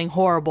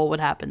horrible would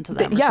happen to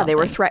them. They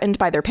were threatened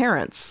by their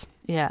parents.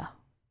 Yeah.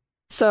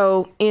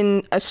 So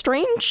in a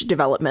strange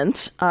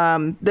development,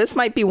 this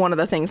might be one of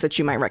the things that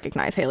you might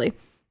recognize, Haley.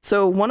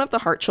 So one of the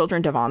Hart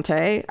children,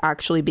 Devontae,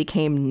 actually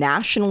became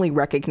nationally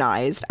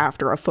recognized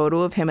after a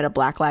photo of him at a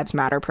Black Lives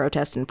Matter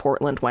protest in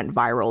Portland went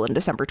viral in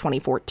December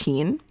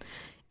 2014.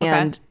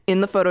 And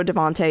in the photo,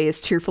 Devontae is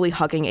tearfully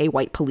hugging a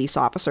white police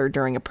officer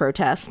during a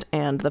protest.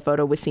 And the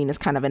photo was seen as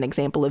kind of an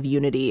example of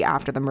unity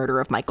after the murder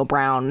of Michael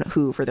Brown,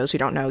 who, for those who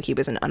don't know, he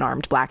was an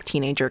unarmed black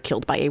teenager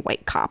killed by a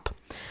white cop.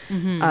 I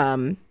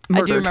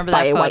do remember that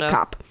by a photo. White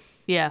cop.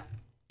 Yeah.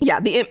 Yeah,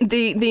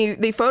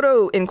 the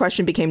photo in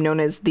question became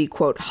known as the,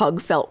 quote,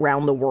 hug felt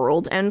round the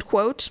world, end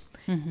quote.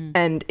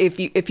 And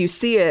if you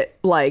see it,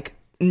 like,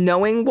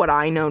 knowing what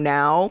I know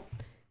now,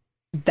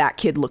 that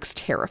kid looks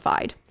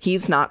terrified.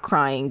 He's not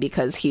crying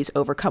because he's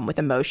overcome with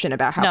emotion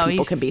about how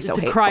people can be so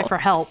hateful. It's a cry for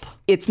help.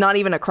 It's not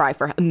even a cry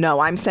for help.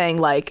 No, I'm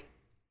saying, like,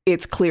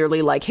 it's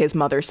clearly like his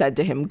mother said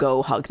to him,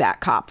 go hug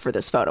that cop for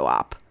this photo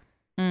op.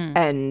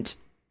 And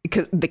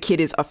because the kid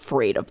is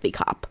afraid of the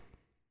cop.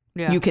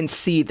 Yeah. You can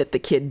see that the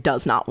kid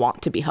does not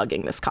want to be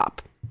hugging this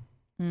cop.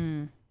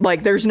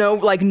 Like, there's no,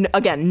 like,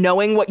 again,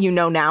 knowing what you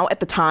know now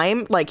at the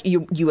time, like,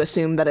 you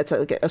assume that it's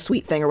a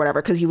sweet thing or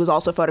whatever, because he was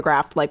also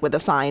photographed, like, with a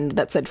sign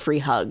that said free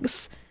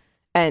hugs.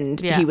 And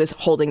he was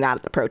holding that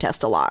at the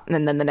protest a lot.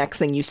 And then the next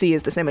thing you see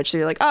is this image. So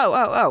you're like,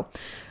 oh.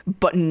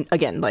 But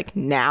again, like,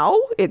 now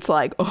it's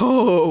like,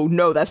 oh,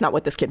 no, that's not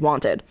what this kid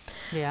wanted.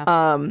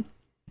 Yeah.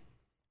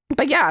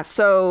 But yeah,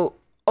 so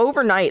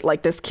overnight,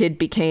 like, this kid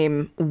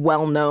became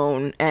well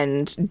known,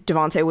 and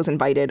Devontae was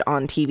invited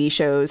on TV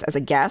shows as a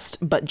guest,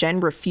 but Jen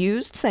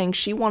refused, saying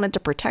she wanted to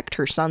protect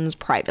her son's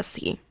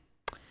privacy.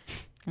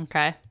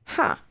 Okay.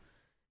 Huh.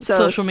 So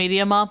social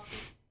media mom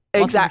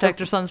wants to protect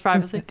her son's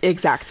privacy?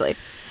 Exactly.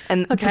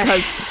 And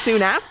because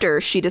soon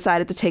after, she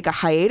decided to take a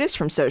hiatus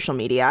from social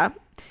media,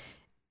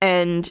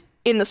 and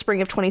in the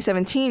spring of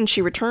 2017,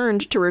 she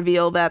returned to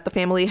reveal that the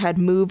family had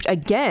moved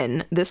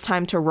again, this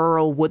time to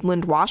rural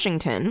Woodland,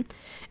 Washington,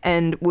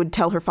 and would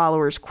tell her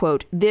followers,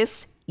 quote,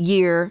 "This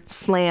year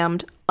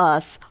slammed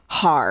us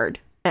hard,"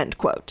 end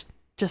quote.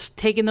 Just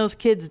taking those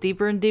kids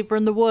deeper and deeper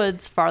in the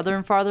woods, farther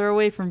and farther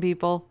away from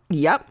people.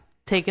 Yep.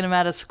 Taking them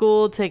out of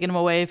school, taking them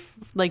away,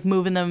 like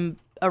moving them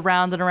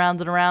around and around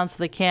and around so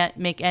they can't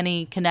make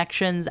any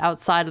connections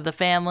outside of the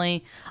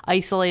family,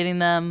 isolating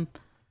them.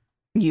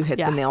 You hit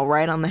the nail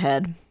right on the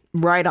head.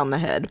 Right on the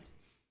head.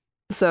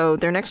 So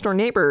their next door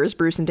neighbors,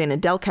 Bruce and Dana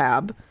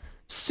Delcab,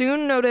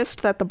 soon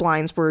noticed that the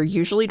blinds were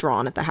usually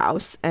drawn at the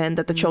house and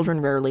that the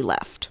children rarely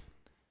left.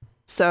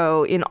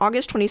 So in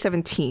August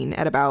 2017,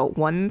 at about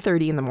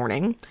 1:30 in the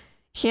morning,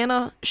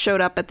 Hannah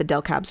showed up at the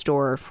Delcab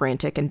store,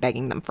 frantic and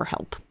begging them for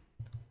help.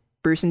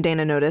 Bruce and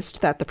Dana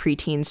noticed that the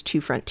preteen's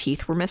 2 front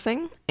teeth were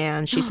missing,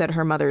 and she said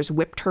her mother's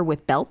whipped her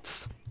with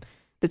belts.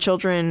 The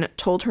children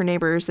told her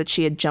neighbors that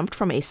she had jumped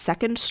from a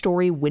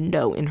second-story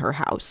window in her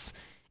house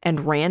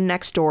and ran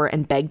next door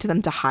and begged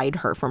them to hide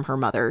her from her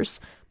mothers,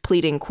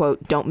 pleading,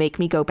 quote, "Don't make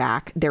me go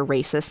back. They're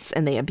racists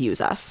and they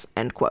abuse us,"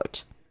 end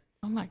quote.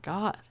 Oh my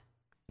God.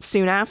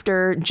 Soon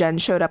after, Jen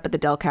showed up at the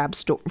Del Cab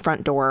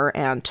front door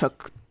and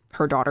took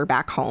her daughter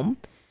back home.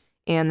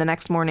 And the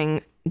next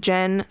morning,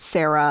 Jen,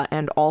 Sarah,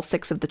 and all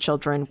 6 of the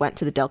children went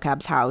to the Del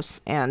Cab's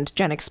house, and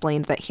Jen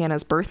explained that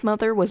Hannah's birth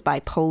mother was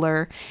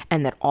bipolar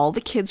and that all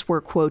the kids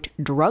were, quote,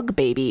 drug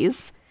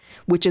babies,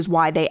 which is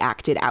why they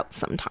acted out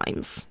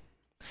sometimes.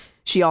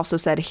 She also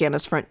said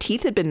Hannah's front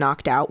teeth had been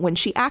knocked out when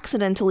she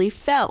accidentally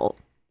fell.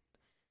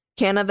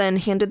 Hannah then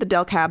handed the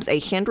Del Cabs a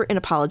handwritten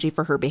apology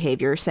for her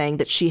behavior, saying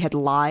that she had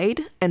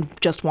lied and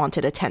just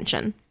wanted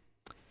attention.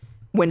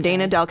 When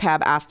Dana Del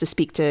Cab asked to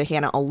speak to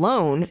Hannah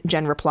alone,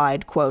 Jen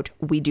replied, quote,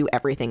 "We do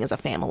everything as a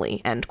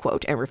family," end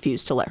quote, and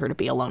refused to let her to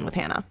be alone with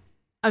Hannah.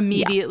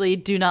 Immediately,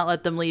 do not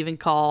let them leave and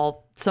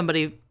call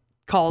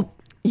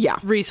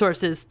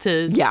resources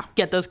to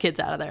get those kids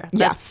out of there.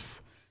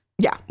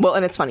 Yeah, well,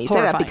 and it's funny you say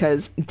that horrifying.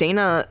 because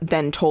Dana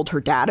then told her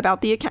dad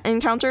about the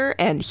encounter,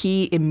 and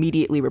he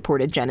immediately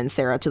reported Jen and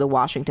Sarah to the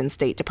Washington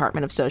State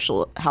Department of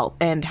Social Health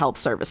and Health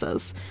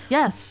Services.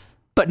 Yes.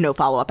 But no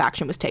follow-up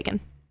action was taken.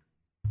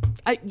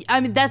 I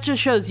mean, that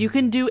just shows you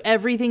can do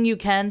everything you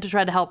can to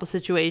try to help a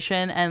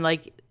situation, and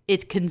like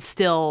it can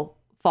still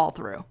fall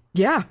through.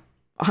 Yeah,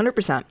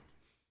 100%.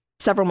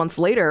 Several months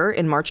later,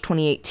 in March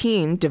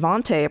 2018,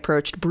 Devontae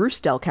approached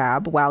Bruce Del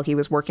Cab while he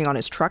was working on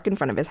his truck in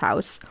front of his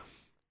house.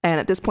 And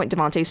at this point,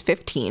 Devontae's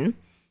 15,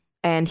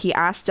 and he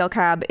asked Del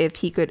Cab if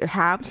he could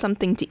have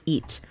something to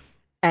eat,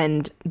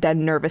 and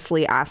then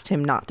nervously asked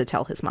him not to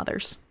tell his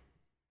mothers.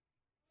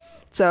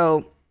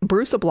 So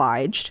Bruce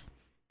obliged,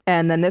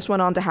 and then this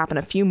went on to happen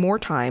a few more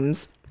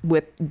times,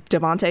 with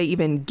Devontae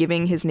even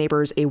giving his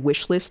neighbors a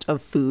wish list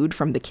of food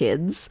from the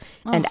kids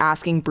and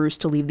asking Bruce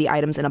to leave the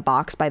items in a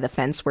box by the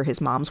fence where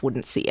his moms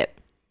wouldn't see it.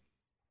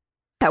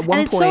 At one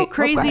and it's point, so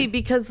crazy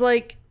because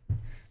like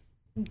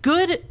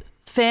good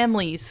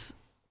families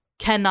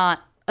cannot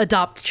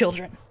adopt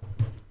children.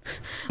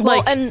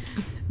 Well, and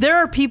there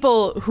are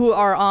people who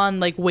are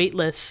on like wait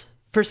lists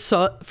for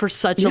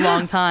such a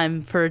long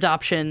time for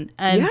adoption,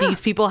 and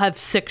these people have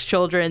 6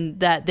 children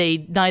that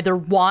they neither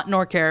want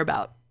nor care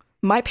about.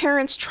 My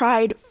parents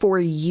tried for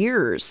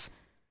years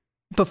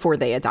before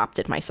they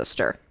adopted my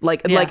sister.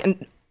 Like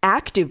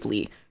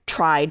actively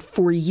tried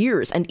for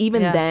years, and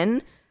even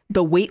then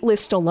the wait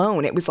list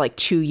alone, it was like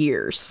 2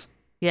 years.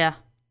 Yeah.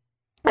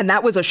 And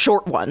that was a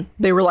short one.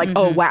 They were like,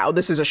 oh, wow,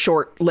 this is a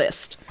short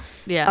list.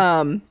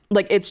 Yeah.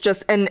 Like, it's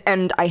just,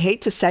 and I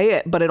hate to say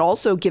it, but it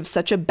also gives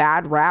such a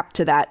bad rap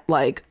to that,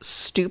 like,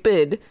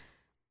 stupid,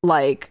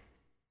 like,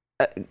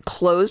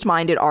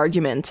 closed-minded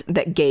argument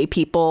that gay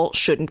people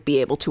shouldn't be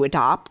able to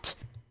adopt.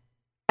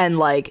 And,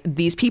 like,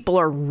 these people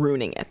are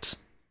ruining it.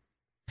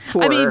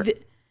 I mean,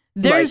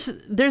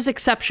 there's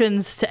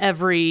exceptions to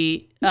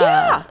every,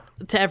 to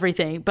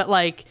everything, but,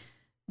 like,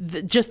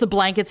 just the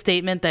blanket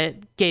statement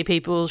that gay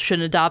people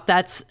shouldn't adopt,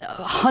 that's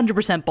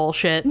 100%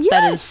 bullshit. Yes.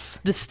 That is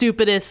the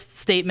stupidest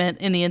statement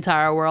in the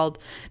entire world.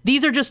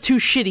 These are just 2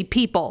 shitty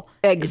people.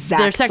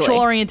 Exactly. Their sexual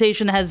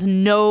orientation has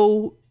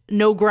no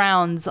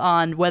grounds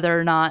on whether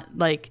or not,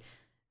 like,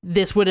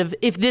 this would have,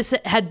 if this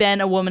had been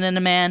a woman and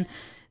a man,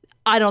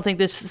 I don't think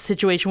this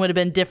situation would have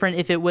been different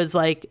if it was,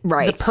 like,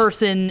 the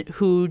person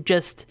who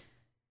just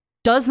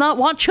does not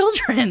want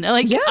children.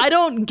 Like,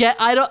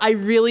 I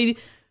really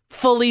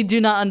fully do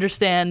not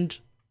understand.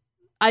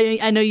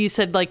 I know you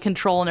said like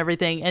control and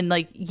everything, and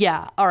like,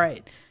 yeah, all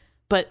right,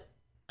 but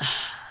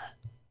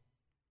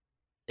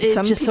it's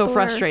just so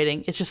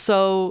frustrating. It's just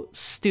so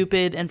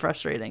stupid and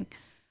frustrating.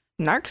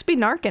 Narcs be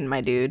narkin', my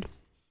dude.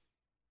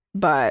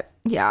 But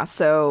yeah,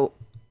 so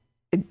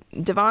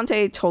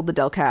Devontae told the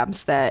Del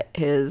Cabs that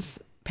his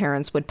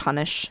parents would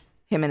punish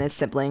him and his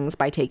siblings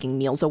by taking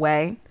meals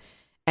away,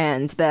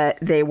 and that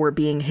they were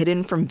being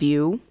hidden from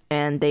view,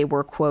 and they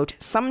were, quote,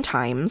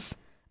 sometimes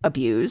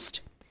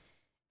abused.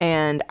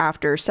 And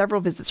after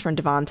several visits from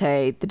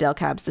Devontae, the Del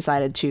Cabs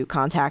decided to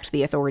contact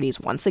the authorities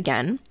once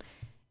again.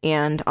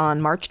 And on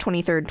March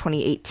 23rd,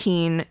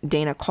 2018,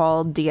 Dana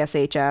called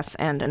DSHS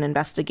and an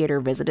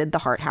investigator visited the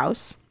Hart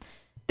house.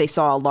 They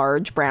saw a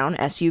large brown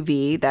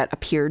SUV that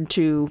appeared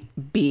to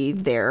be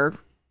their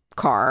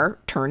car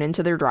turn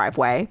into their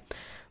driveway.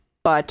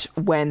 But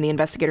when the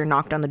investigator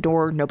knocked on the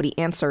door, nobody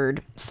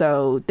answered.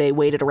 So they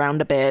waited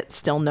around a bit,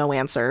 still no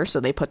answer. So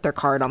they put their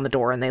card on the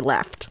door and they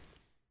left.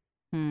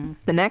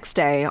 The next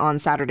day, on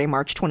Saturday,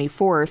 March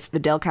 24th, the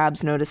Del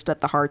Cabs noticed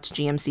that the Hart's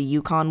GMC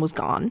Yukon was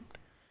gone.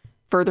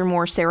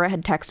 Furthermore, Sarah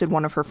had texted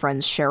one of her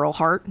friends, Cheryl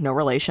Hart, no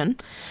relation,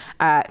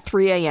 at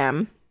 3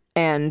 a.m.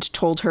 and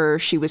told her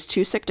she was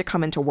too sick to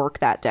come into work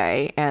that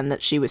day and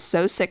that she was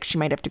so sick she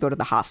might have to go to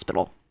the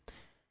hospital.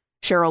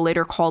 Cheryl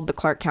later called the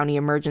Clark County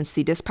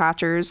emergency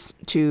dispatchers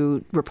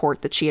to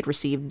report that she had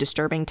received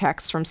disturbing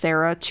texts from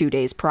Sarah 2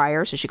 days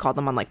prior, so she called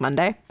them on like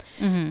Monday,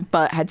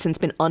 but had since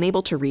been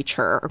unable to reach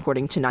her,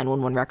 according to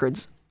 911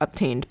 records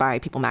obtained by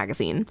People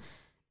magazine.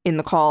 In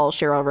the call,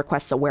 Cheryl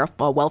requests a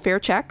welfare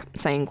check,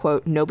 saying,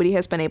 quote, "Nobody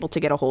has been able to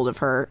get a hold of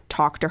her,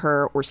 talk to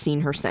her, or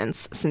seen her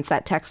since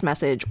that text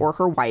message, or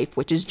her wife,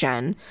 which is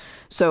Jen.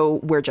 So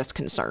we're just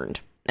concerned,"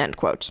 end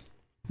quote.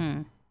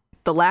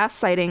 The last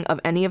sighting of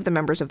any of the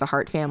members of the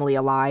Hart family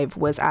alive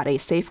was at a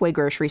Safeway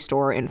grocery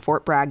store in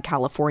Fort Bragg,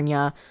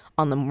 California,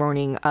 on the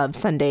morning of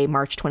Sunday,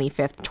 March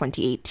 25th,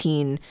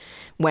 2018,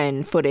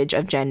 when footage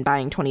of Jen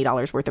buying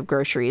 $20 worth of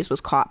groceries was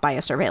caught by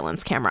a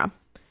surveillance camera.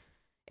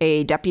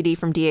 A deputy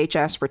from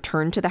DHS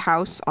returned to the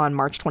house on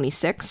March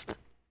 26th,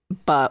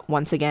 but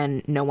once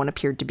again, no one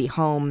appeared to be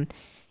home.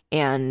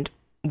 And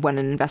when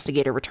an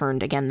investigator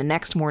returned again the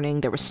next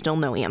morning, there was still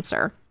no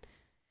answer.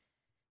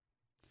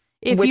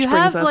 If you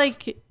have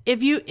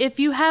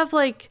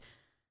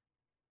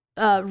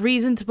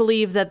reason to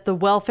believe that the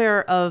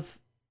welfare of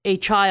a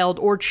child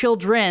or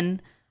children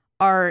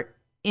are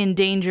in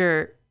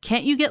danger,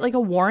 can't you get like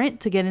a warrant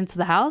to get into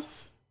the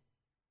house?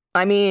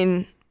 I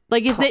mean,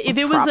 like if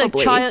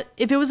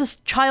it was a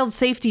child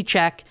safety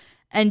check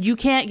and you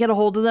can't get a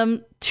hold of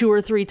them 2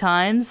 or 3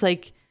 times,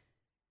 like,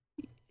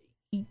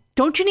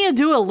 don't you need to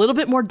do a little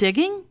bit more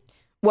digging?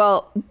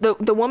 Well,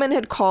 the woman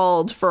had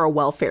called for a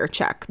welfare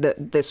check.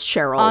 This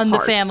Cheryl on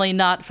Hart. The family,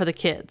 not for the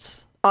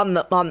kids.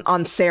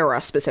 On Sarah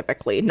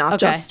specifically, not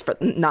just for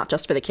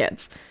the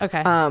kids.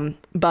 Okay.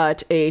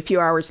 But a few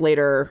hours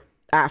later,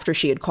 after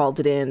she had called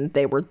it in,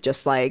 they were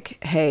just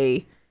like,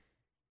 "Hey,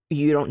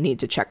 you don't need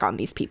to check on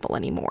these people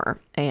anymore."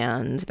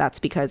 And that's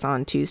because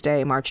on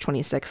Tuesday, March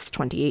 26th,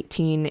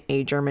 2018,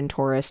 a German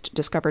tourist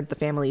discovered the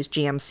family's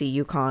GMC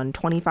Yukon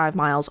 25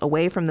 miles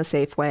away from the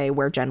Safeway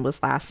where Jen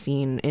was last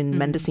seen in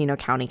Mendocino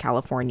County,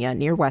 California,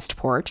 near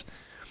Westport,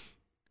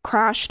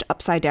 crashed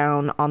upside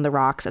down on the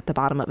rocks at the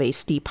bottom of a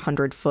steep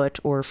 100-foot,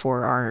 or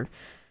for our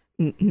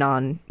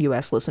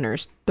non-US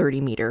listeners,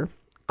 30-meter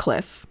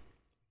cliff.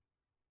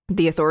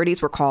 The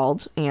authorities were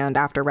called, and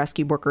after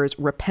rescue workers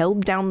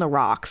rappelled down the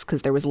rocks,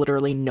 because there was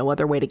literally no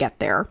other way to get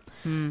there,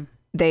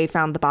 they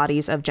found the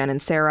bodies of Jen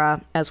and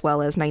Sarah, as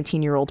well as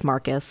 19-year-old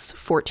Marcus,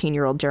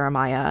 14-year-old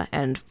Jeremiah,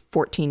 and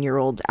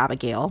 14-year-old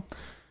Abigail.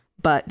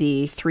 But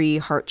the 3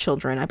 Hart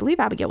children, I believe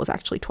Abigail was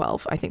actually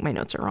 12. I think my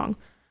notes are wrong.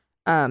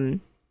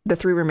 The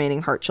 3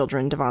 remaining Hart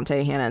children,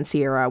 Devontae, Hannah, and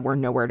Sierra, were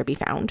nowhere to be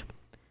found.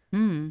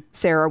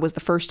 Sarah was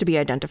the first to be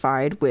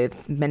identified,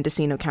 with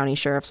Mendocino County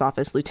Sheriff's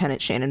Office Lieutenant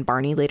Shannon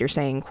Barney later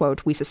saying,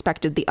 quote, "We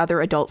suspected the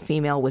other adult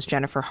female was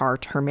Jennifer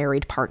Hart, her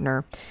married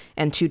partner,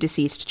 and 2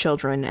 deceased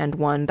children, and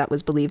one that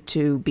was believed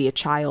to be a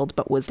child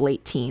but was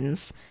late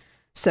teens.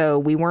 So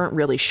we weren't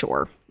really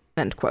sure,"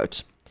 end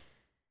quote.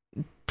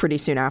 Pretty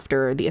soon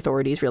after, the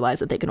authorities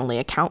realized that they could only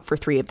account for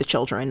 3 of the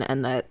children,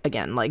 and that,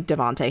 again, like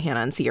Devontae, Hannah,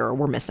 and Sierra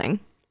were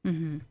missing.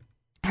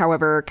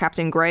 However,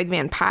 Captain Greg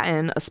Van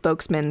Patten, a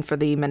spokesman for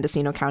the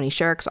Mendocino County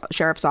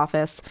Sheriff's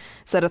Office,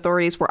 said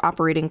authorities were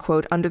operating,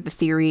 quote, "under the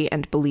theory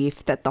and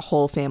belief that the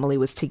whole family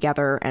was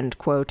together," end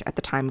quote, at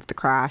the time of the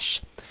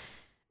crash.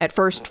 At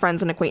first,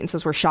 friends and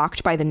acquaintances were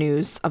shocked by the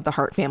news of the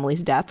Hart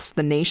family's deaths.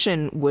 The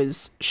nation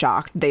was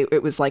shocked.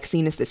 It was like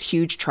seen as this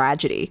huge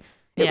tragedy.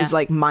 It was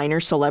like minor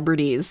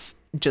celebrities,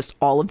 just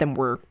all of them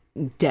were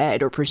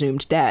dead or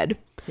presumed dead.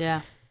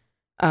 Yeah.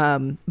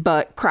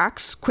 But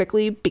cracks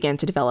quickly began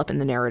to develop in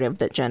the narrative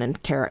that Jen and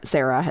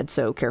Sarah had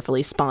so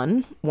carefully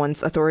spun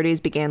once authorities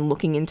began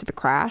looking into the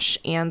crash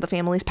and the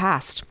family's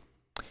past.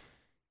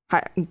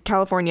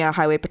 California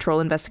Highway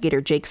Patrol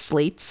investigator Jake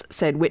Slates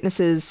said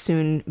witnesses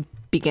soon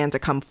began to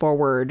come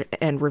forward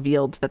and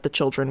revealed that the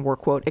children were,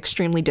 quote,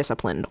 "extremely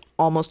disciplined,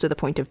 almost to the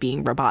point of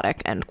being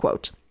robotic," end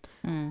quote.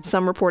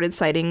 Some reported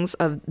sightings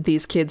of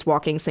these kids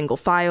walking single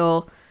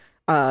file,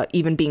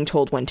 even being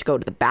told when to go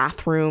to the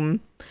bathroom.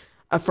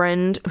 A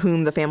friend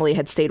whom the family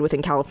had stayed with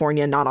in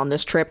California, not on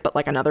this trip, but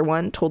like another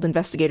one, told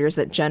investigators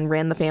that Jen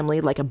ran the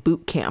family like a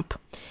boot camp,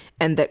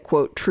 and that,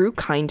 quote, "true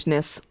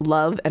kindness,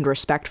 love, and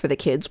respect for the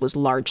kids was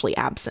largely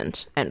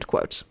absent," end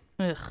quote.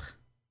 Ugh.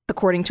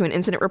 According to an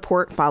incident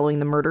report following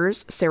the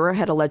murders, Sarah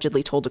had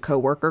allegedly told a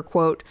coworker,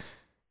 quote,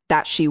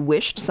 that she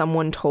wished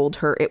someone told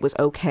her it was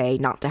okay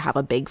not to have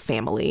a big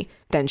family,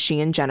 then she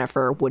and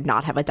Jennifer would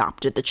not have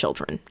adopted the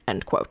children,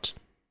 end quote.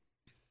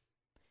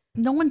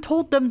 No one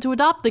told them to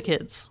adopt the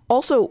kids.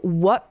 Also,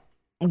 what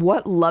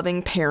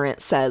loving parent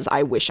says,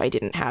 "I wish I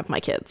didn't have my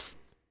kids"?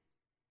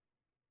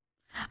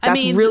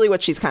 That's really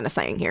what she's kind of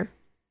saying here.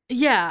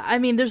 Yeah, I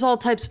mean, there's all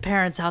types of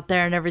parents out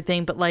there and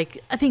everything, but like,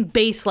 I think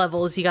base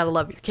level is you gotta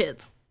love your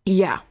kids.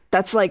 Yeah,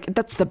 that's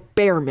the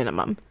bare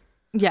minimum.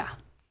 Yeah.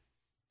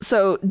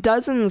 So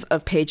dozens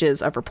of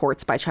pages of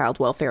reports by child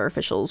welfare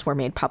officials were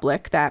made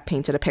public that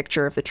painted a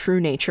picture of the true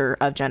nature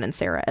of Jen and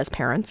Sarah as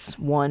parents,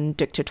 one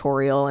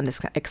dictatorial and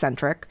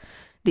eccentric,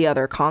 the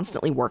other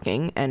constantly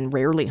working and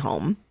rarely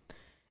home,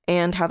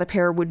 and how the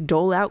pair would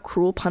dole out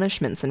cruel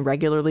punishments and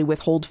regularly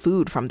withhold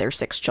food from their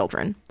 6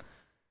 children.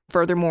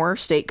 Furthermore,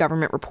 state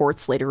government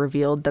reports later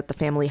revealed that the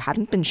family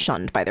hadn't been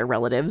shunned by their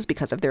relatives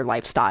because of their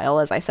lifestyle,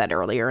 as I said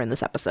earlier in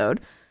this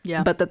episode,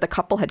 but that the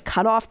couple had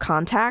cut off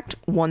contact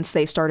once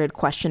they started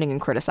questioning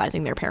and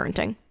criticizing their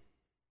parenting.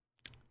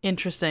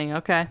 Interesting.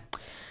 Okay.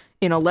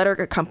 In a letter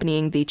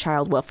accompanying the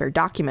child welfare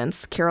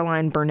documents,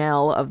 Caroline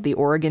Burnell of the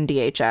Oregon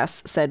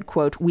DHS said,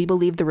 quote, "We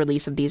believe the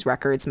release of these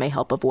records may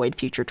help avoid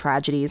future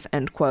tragedies,"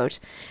 end quote,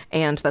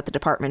 and that the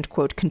department,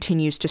 quote,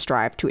 "continues to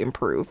strive to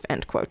improve,"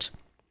 end quote.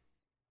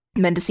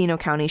 Mendocino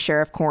County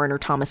Sheriff Coroner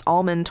Thomas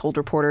Allman told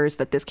reporters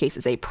that this case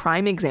is a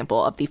prime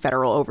example of the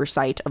federal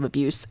oversight of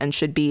abuse and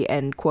should be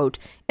an, quote,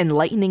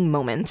 "enlightening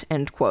moment,"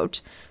 end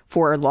quote,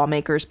 for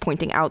lawmakers,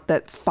 pointing out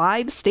that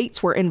 5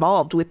 states were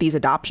involved with these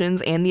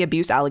adoptions and the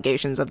abuse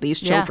allegations of these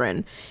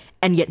children,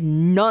 and yet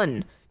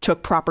none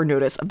took proper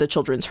notice of the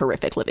children's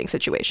horrific living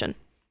situation.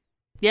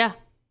 Yeah.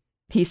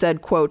 He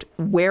said, quote,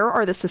 "Where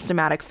are the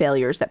systematic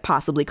failures that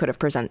possibly could have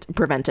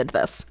prevented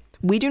this?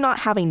 We do not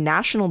have a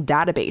national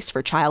database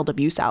for child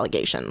abuse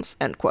allegations,"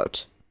 end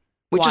quote.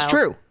 Which is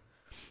true.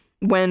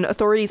 When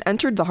authorities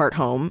entered the Hart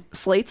home,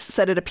 Slates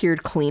said it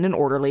appeared clean and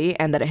orderly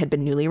and that it had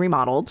been newly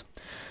remodeled.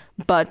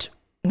 But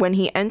when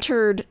he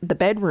entered the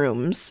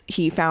bedrooms,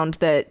 he found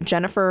that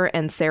Jennifer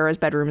and Sarah's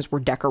bedrooms were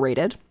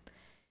decorated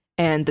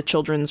and the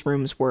children's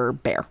rooms were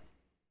bare.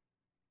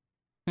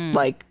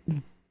 Like,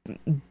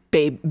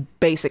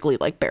 basically,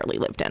 like, barely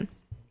lived in.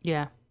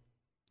 Yeah.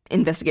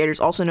 Investigators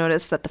also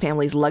noticed that the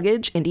family's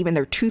luggage and even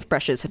their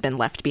toothbrushes had been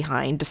left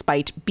behind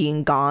despite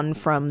being gone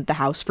from the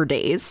house for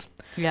days.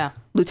 Yeah.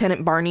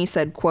 Lieutenant Barney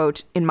said,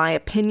 quote, "In my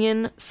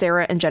opinion,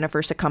 Sarah and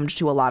Jennifer succumbed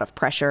to a lot of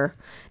pressure.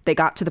 They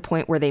got to the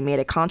point where they made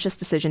a conscious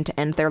decision to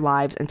end their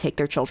lives and take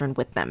their children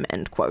with them,"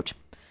 end quote.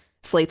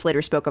 Slates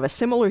later spoke of a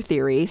similar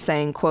theory,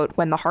 saying, quote,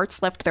 "When the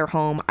Harts left their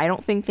home, I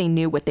don't think they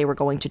knew what they were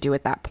going to do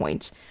at that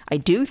point. I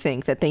do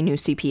think that they knew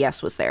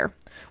CPS was there.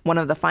 One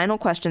of the final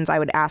questions I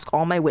would ask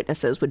all my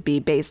witnesses would be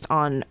based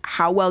on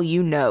how well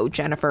you know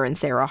Jennifer and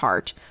Sarah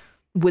Hart.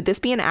 Would this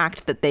be an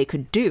act that they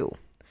could do?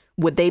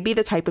 Would they be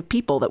the type of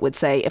people that would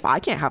say, if I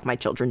can't have my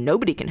children,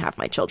 nobody can have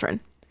my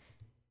children?"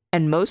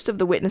 And most of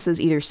the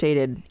witnesses either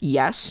stated,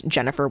 yes,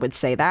 Jennifer would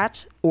say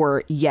that,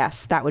 or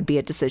yes, that would be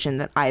a decision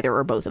that either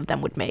or both of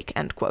them would make,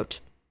 end quote.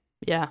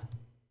 Yeah.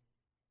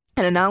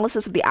 An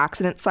analysis of the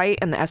accident site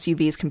and the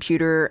SUV's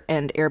computer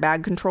and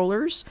airbag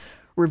controllers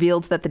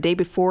revealed that the day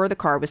before the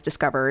car was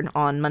discovered,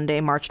 on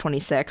Monday, March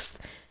 26th,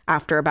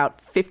 after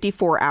about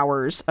 54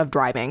 hours of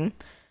driving,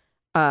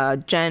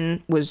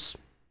 Jen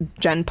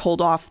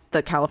pulled off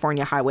the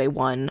California Highway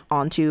 1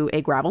 onto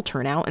a gravel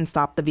turnout and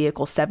stopped the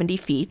vehicle 70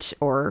 feet,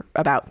 or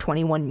about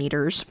 21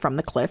 meters, from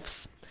the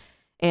cliffs.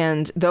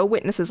 And though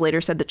witnesses later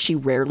said that she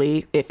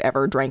rarely, if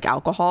ever, drank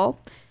alcohol,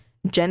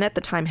 Jen at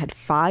the time had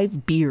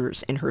 5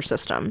 beers in her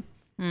system,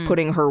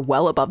 putting her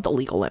well above the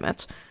legal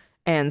limit.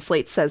 And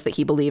Slate says that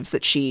he believes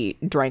that she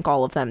drank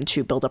all of them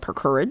to build up her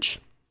courage.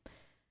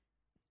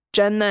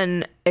 Jen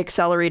then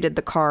accelerated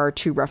the car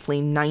to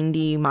roughly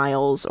 90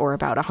 miles, or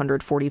about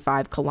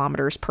 145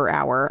 kilometers per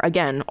hour.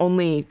 Again,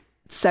 only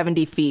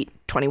 70 feet,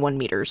 21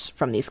 meters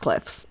from these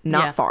cliffs.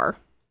 Not far.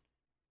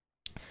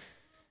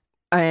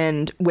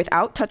 And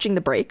without touching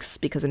the brakes,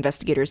 because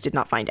investigators did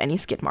not find any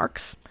skid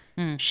marks,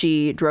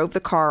 she drove the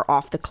car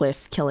off the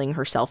cliff, killing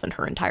herself and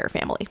her entire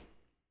family.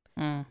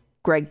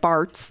 Greg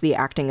Bartz, the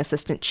acting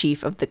assistant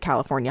chief of the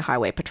California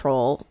Highway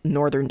Patrol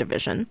Northern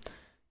Division,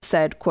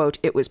 said, quote,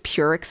 "It was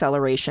pure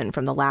acceleration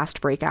from the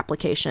last brake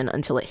application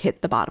until it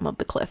hit the bottom of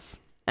the cliff,"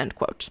 end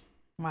quote.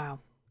 Wow.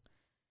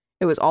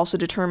 It was also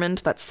determined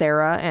that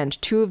Sarah and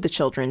 2 of the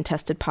children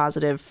tested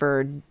positive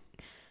for,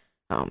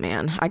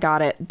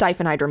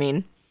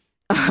 diphenhydramine,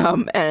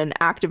 an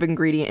active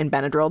ingredient in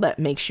Benadryl that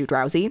makes you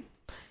drowsy.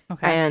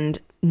 Okay. And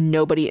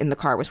nobody in the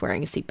car was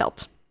wearing a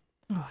seatbelt.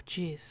 Oh,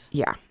 jeez.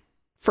 Yeah.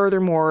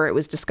 Furthermore, it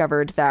was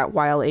discovered that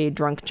while a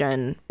drunk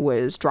Jen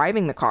was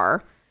driving the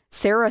car,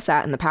 Sarah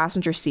sat in the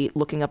passenger seat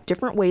looking up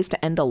different ways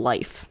to end a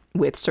life,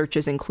 with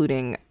searches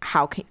including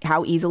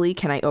how easily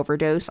can I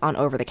overdose on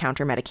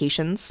over-the-counter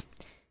medications?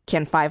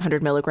 Can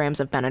 500 milligrams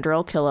of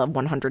Benadryl kill a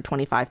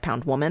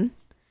 125-pound woman?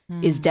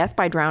 Is death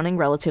by drowning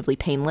relatively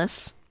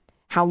painless?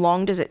 How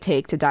long does it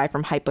take to die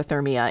from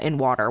hypothermia in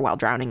water while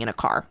drowning in a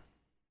car?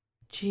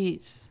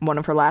 Jeez. One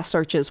of her last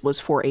searches was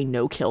for a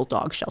no-kill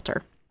dog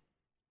shelter.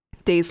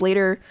 Days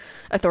later,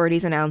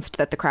 authorities announced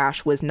that the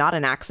crash was not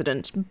an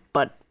accident,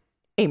 but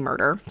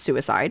a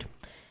suicide.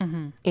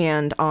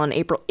 And on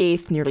April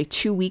 8th, nearly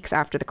 2 weeks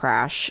after the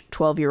crash,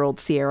 12-year-old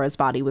Sierra's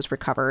body was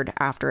recovered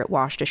after it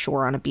washed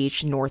ashore on a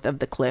beach north of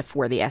the cliff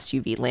where the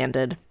SUV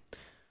landed.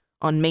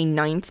 On May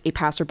 9th, a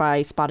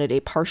passerby spotted a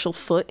partial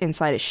foot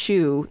inside a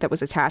shoe that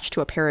was attached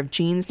to a pair of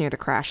jeans near the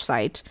crash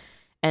site.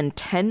 And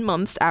 10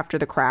 months after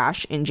the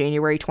crash, in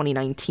January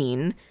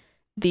 2019,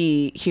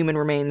 the human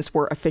remains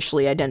were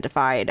officially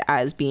identified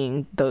as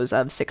being those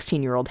of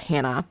 16-year-old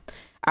Hannah,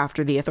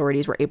 after the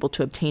authorities were able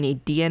to obtain a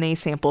DNA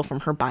sample from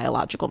her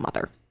biological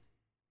mother.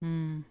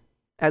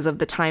 As of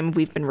the time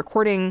we've been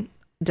recording,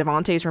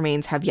 Devontae's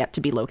remains have yet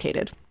to be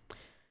located.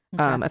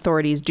 Okay.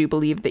 Authorities do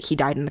believe that he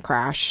died in the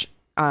crash.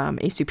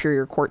 A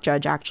Superior Court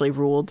judge actually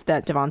ruled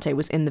that Devontae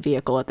was in the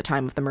vehicle at the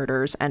time of the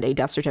murders, and a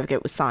death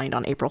certificate was signed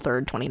on April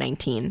 3rd,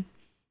 2019.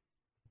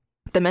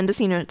 The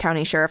Mendocino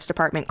County Sheriff's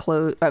Department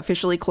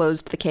officially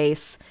closed the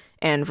case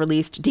and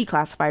released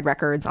declassified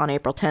records on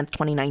April 10th,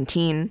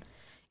 2019.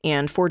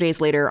 And 4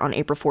 days later, on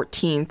April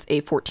 14th,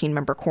 a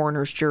 14-member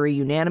coroner's jury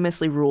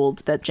unanimously ruled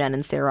that Jen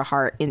and Sarah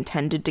Hart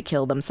intended to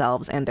kill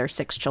themselves and their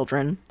 6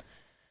 children.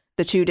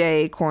 The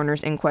 2-day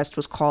coroner's inquest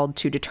was called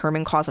to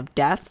determine cause of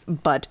death,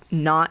 but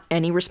not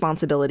any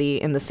responsibility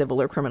in the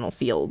civil or criminal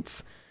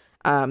fields.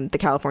 The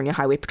California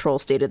Highway Patrol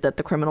stated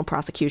that criminal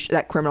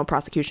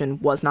prosecution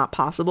was not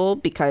possible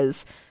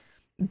because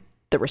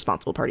the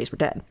responsible parties were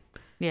dead.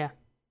 Yeah.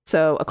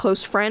 So a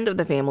close friend of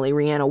the family,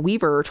 Rihanna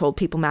Weaver, told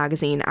People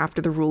magazine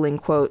after the ruling,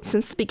 quote,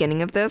 "Since the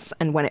beginning of this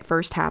and when it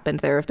first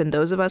happened, there have been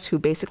those of us who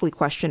basically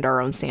questioned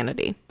our own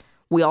sanity.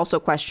 We also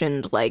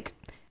questioned, like,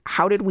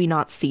 how did we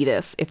not see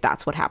this if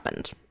that's what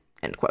happened?"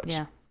 End quote.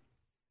 Yeah.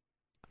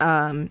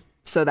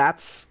 So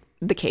that's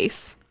the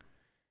case.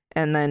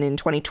 And then in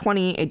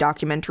 2020, a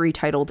documentary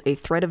titled A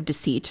Thread of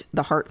Deceit,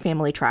 The Hart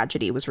Family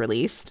Tragedy was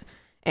released.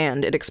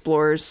 And it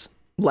explores,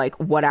 like,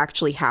 what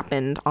actually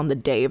happened on the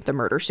day of the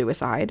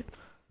murder-suicide.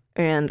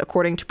 And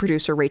according to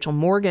producer Rachel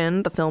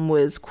Morgan, the film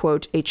was,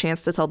 quote, "a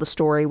chance to tell the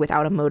story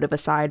without a motive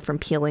aside from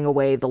peeling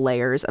away the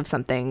layers of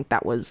something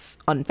that was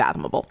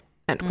unfathomable,"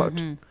 end quote.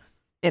 Mm-hmm.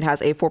 It has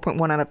a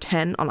 4.1 out of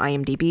 10 on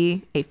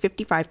IMDb, a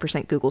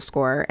 55% Google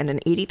score, and an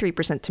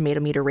 83% tomato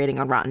meter rating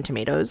on Rotten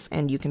Tomatoes.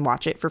 And you can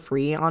watch it for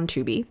free on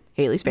Tubi,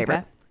 Haley's favorite.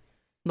 Okay.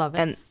 Love it.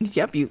 And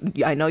yep,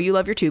 I know you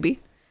love your Tubi.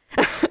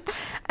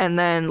 And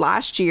then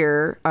last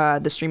year,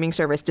 the streaming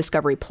service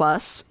Discovery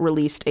Plus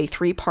released a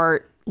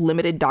 3-part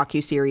limited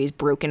docuseries,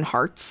 Broken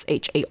Hearts,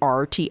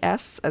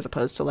 Harts, as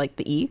opposed to like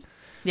the E.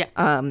 Yeah.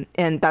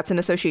 And that's in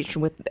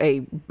association with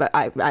I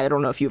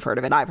don't know if you've heard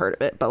of it, I've heard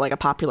of it, but like a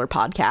popular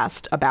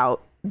podcast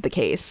about the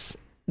case,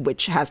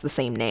 which has the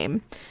same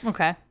name.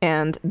 Okay.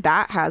 And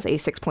that has a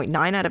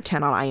 6.9 out of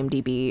 10 on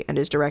IMDb and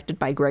is directed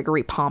by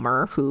Gregory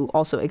Palmer, who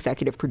also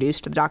executive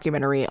produced the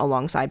documentary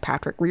alongside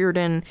Patrick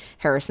Reardon,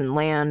 Harrison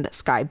Land,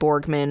 Skye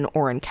Borgman,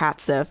 Oren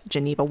Katzif,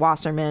 Geneva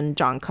Wasserman,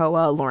 John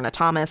Koa, Lorna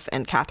Thomas,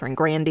 and Catherine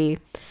Grandy.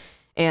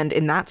 And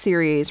in that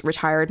series,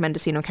 retired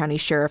Mendocino County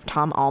Sheriff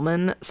Tom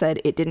Allman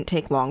said it didn't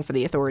take long for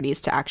the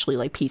authorities to actually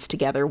like piece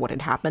together what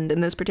had happened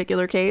in this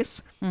particular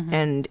case. Mm-hmm.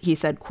 And he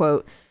said,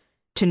 quote,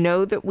 "To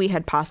know that we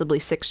had possibly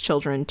 6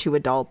 children, 2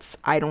 adults,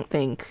 I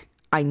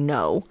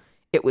know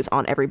it was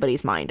on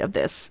everybody's mind of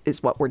this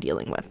is what we're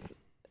dealing with,"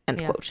 end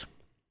quote.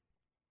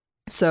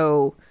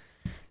 So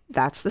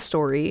that's the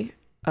story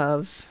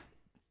of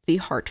the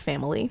Hart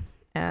family.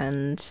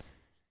 And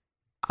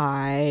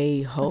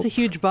I hope it's a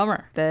huge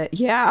bummer that,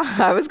 yeah,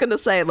 I was going to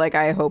say, like,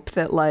 I hope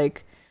that,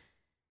 like,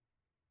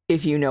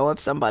 if you know of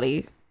some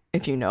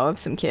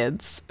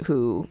kids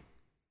who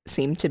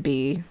seem to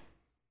be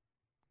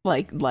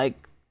like,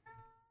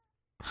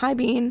 hi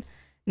Bean,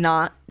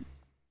 not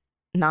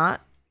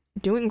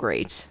doing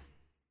great,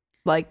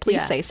 like,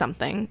 please say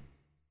something.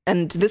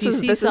 And this is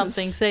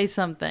say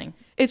something.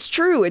 It's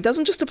true. It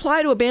doesn't just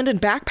apply to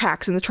abandoned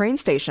backpacks in the train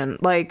station.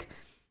 Like,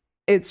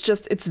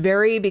 it's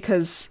very,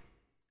 because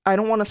I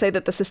don't want to say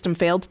that the system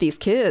failed these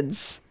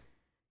kids,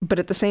 but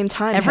at the same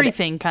time, had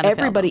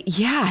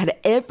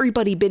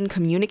everybody been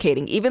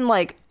communicating, even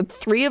like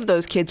 3 of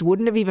those kids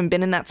wouldn't have even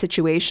been in that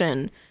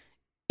situation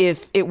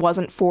if it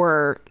wasn't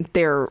for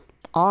their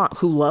aunt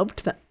who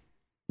loved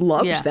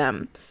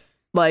them.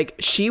 Like,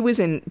 she was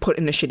put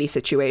in a shitty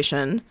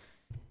situation,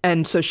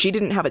 and so she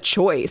didn't have a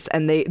choice,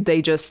 and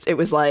they just, it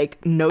was like,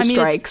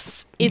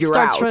 strikes, you're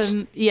out.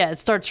 It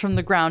starts from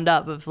the ground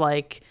up of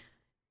like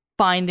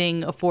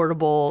finding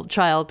affordable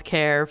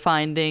childcare,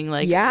 finding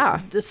like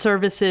the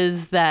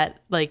services that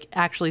like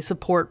actually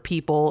support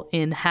people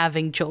in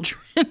having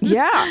children.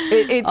 Yeah,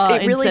 it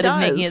really instead does. of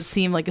making it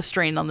seem like a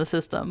strain on the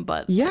system.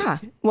 But yeah,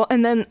 well,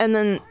 and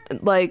then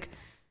like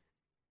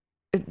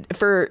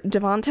for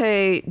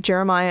Devontae,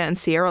 Jeremiah, and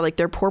Sierra, like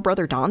their poor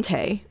brother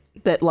Dante,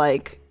 that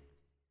like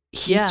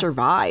he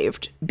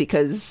survived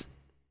because,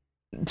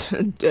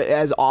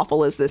 as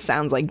awful as this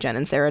sounds, like Jen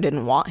and Sarah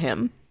didn't want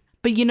him.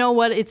 But you know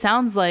what? It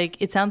sounds like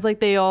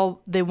they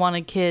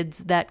wanted kids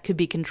that could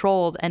be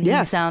controlled, and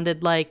he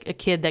sounded like a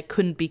kid that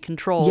couldn't be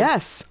controlled.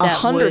 Yes,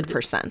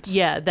 100%.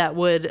 Yeah, that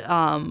would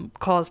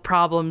cause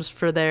problems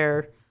for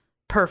their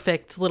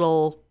perfect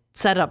little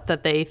setup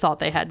that they thought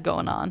they had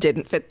going on.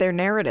 Didn't fit their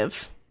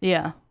narrative.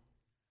 Yeah.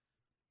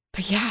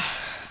 But yeah,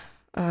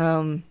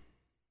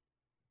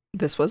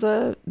 this was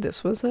a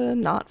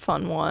not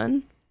fun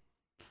one.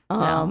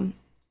 No.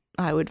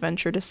 I would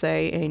venture to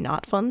say a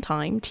not fun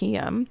time,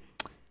 TM.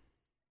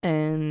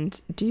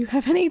 And do you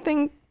have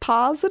anything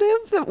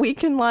positive that we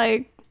can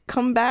like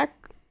come back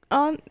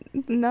on?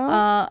 No.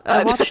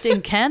 I watched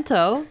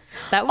Encanto.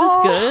 That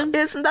was good.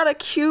 Isn't that a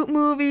cute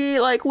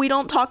movie? Like, we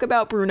don't talk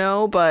about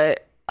Bruno,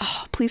 but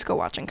please go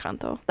watch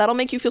Encanto. That'll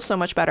make you feel so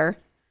much better.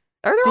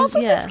 Are there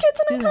also 6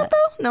 kids in Encanto?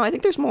 No, I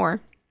think there's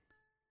more.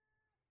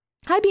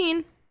 Hi,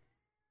 Bean.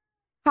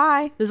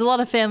 Hi. There's a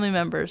lot of family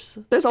members.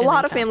 There's a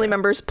lot of family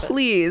members.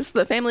 Please,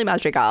 the Family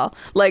Madrigal.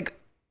 Like,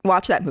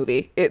 watch that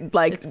movie.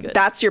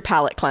 That's your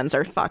palate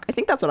cleanser. Fuck. I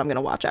think that's what I'm gonna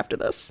watch after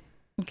this.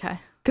 Okay.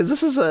 Because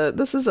this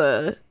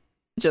is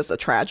just a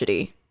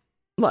tragedy.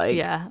 Like,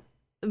 yeah.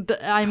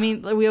 I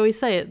mean, we always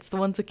say it's the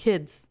ones with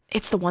kids.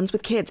 It's the ones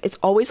with kids. It's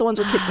always the ones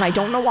with kids. And I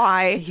don't know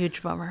why. It's a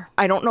huge bummer.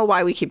 I don't know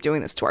why we keep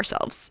doing this to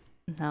ourselves.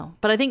 No.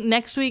 But I think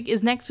next week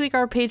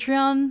our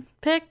Patreon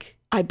pick?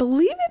 I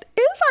believe it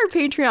is our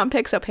Patreon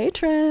pick. So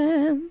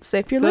patrons,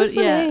 if you're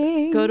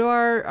listening. Yeah, go to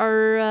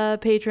our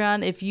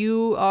Patreon. If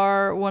you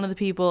are one of the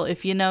people,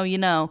 if you know, you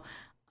know.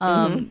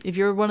 If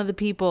you're one of the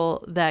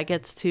people that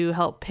gets to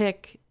help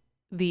pick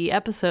the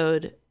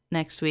episode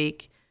next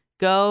week,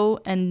 go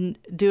and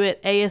do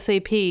it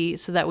ASAP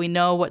so that we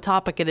know what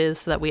topic it is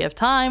so that we have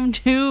time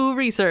to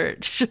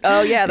research.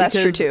 Oh, yeah, that's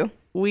true too.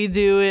 We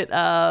do it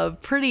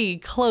pretty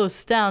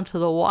close down to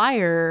the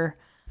wire.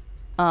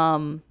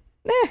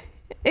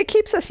 It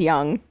keeps us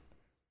young.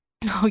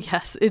 Oh,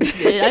 yes. I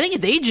think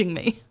it's aging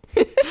me.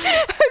 I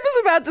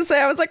was about to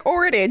say, I was like,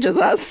 or it ages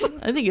us.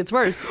 I think it's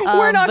worse.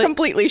 We're not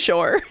completely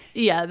sure.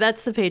 Yeah,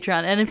 that's the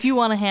Patreon. And if you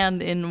want a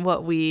hand in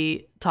what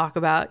we talk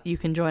about, you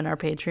can join our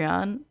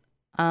Patreon.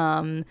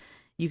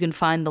 You can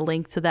find the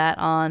link to that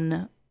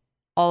on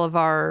all of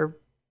our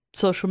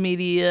social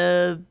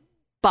media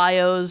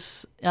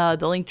bios.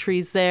 The link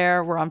tree's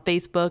there. We're on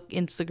Facebook,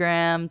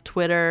 Instagram,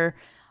 Twitter.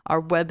 Our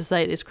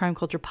website is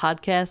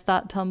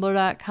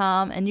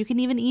crimeculturepodcast.tumblr.com. And you can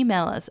even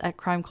email us at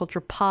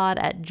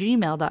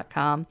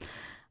crimeculturepod@gmail.com.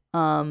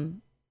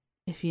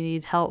 If you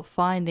need help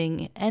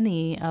finding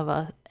any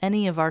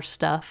of our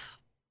stuff,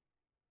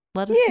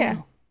 let us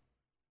know.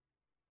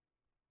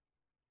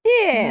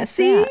 Yeah,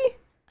 see? That,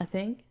 I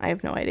think. I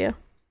have no idea.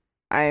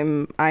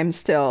 I'm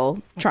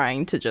still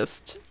trying to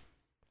just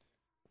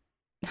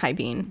hi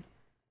Bean.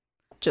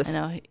 I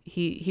know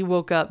he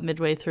woke up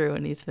midway through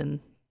and he's been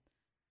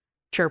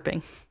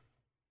chirping.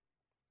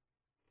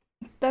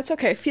 That's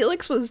okay.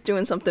 Felix was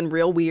doing something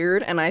real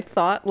weird, and I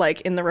thought,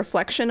 like, in the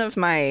reflection of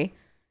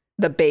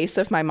the base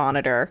of my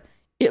monitor,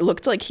 it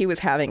looked like he was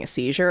having a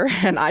seizure,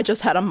 and I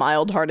just had a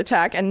mild heart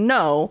attack. And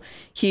no,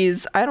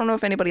 I don't know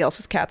if anybody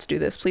else's cats do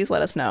this. Please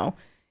let us know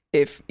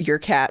if your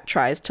cat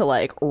tries to,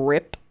 like,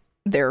 rip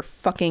their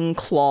fucking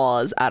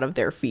claws out of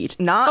their feet.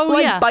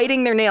 Not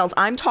biting their nails.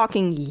 I'm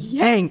talking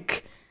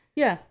yank.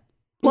 Yeah.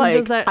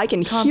 Like, I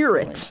can hear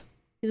it.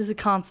 He does it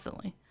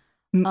constantly.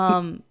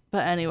 But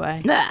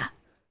anyway.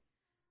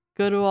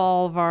 Go to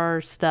all of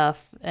our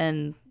stuff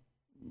and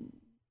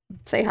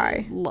say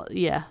hi.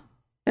 Yeah.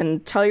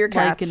 And tell your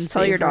cats, and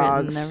tell your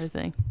dogs, and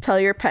everything. Tell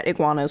your pet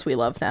iguanas we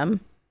love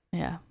them.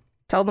 Yeah.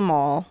 Tell them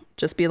all.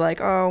 Just be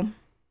like, oh,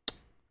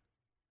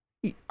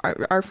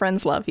 our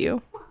friends love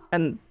you.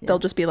 And they'll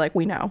just be like,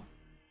 we know.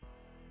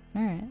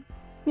 All right.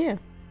 Yeah.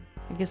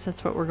 I guess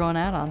that's what we're going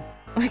out on.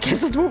 I guess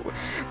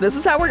this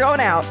is how we're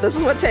going out. This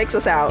is what takes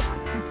us out.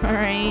 All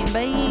right.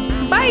 Bye.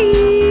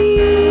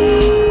 Bye.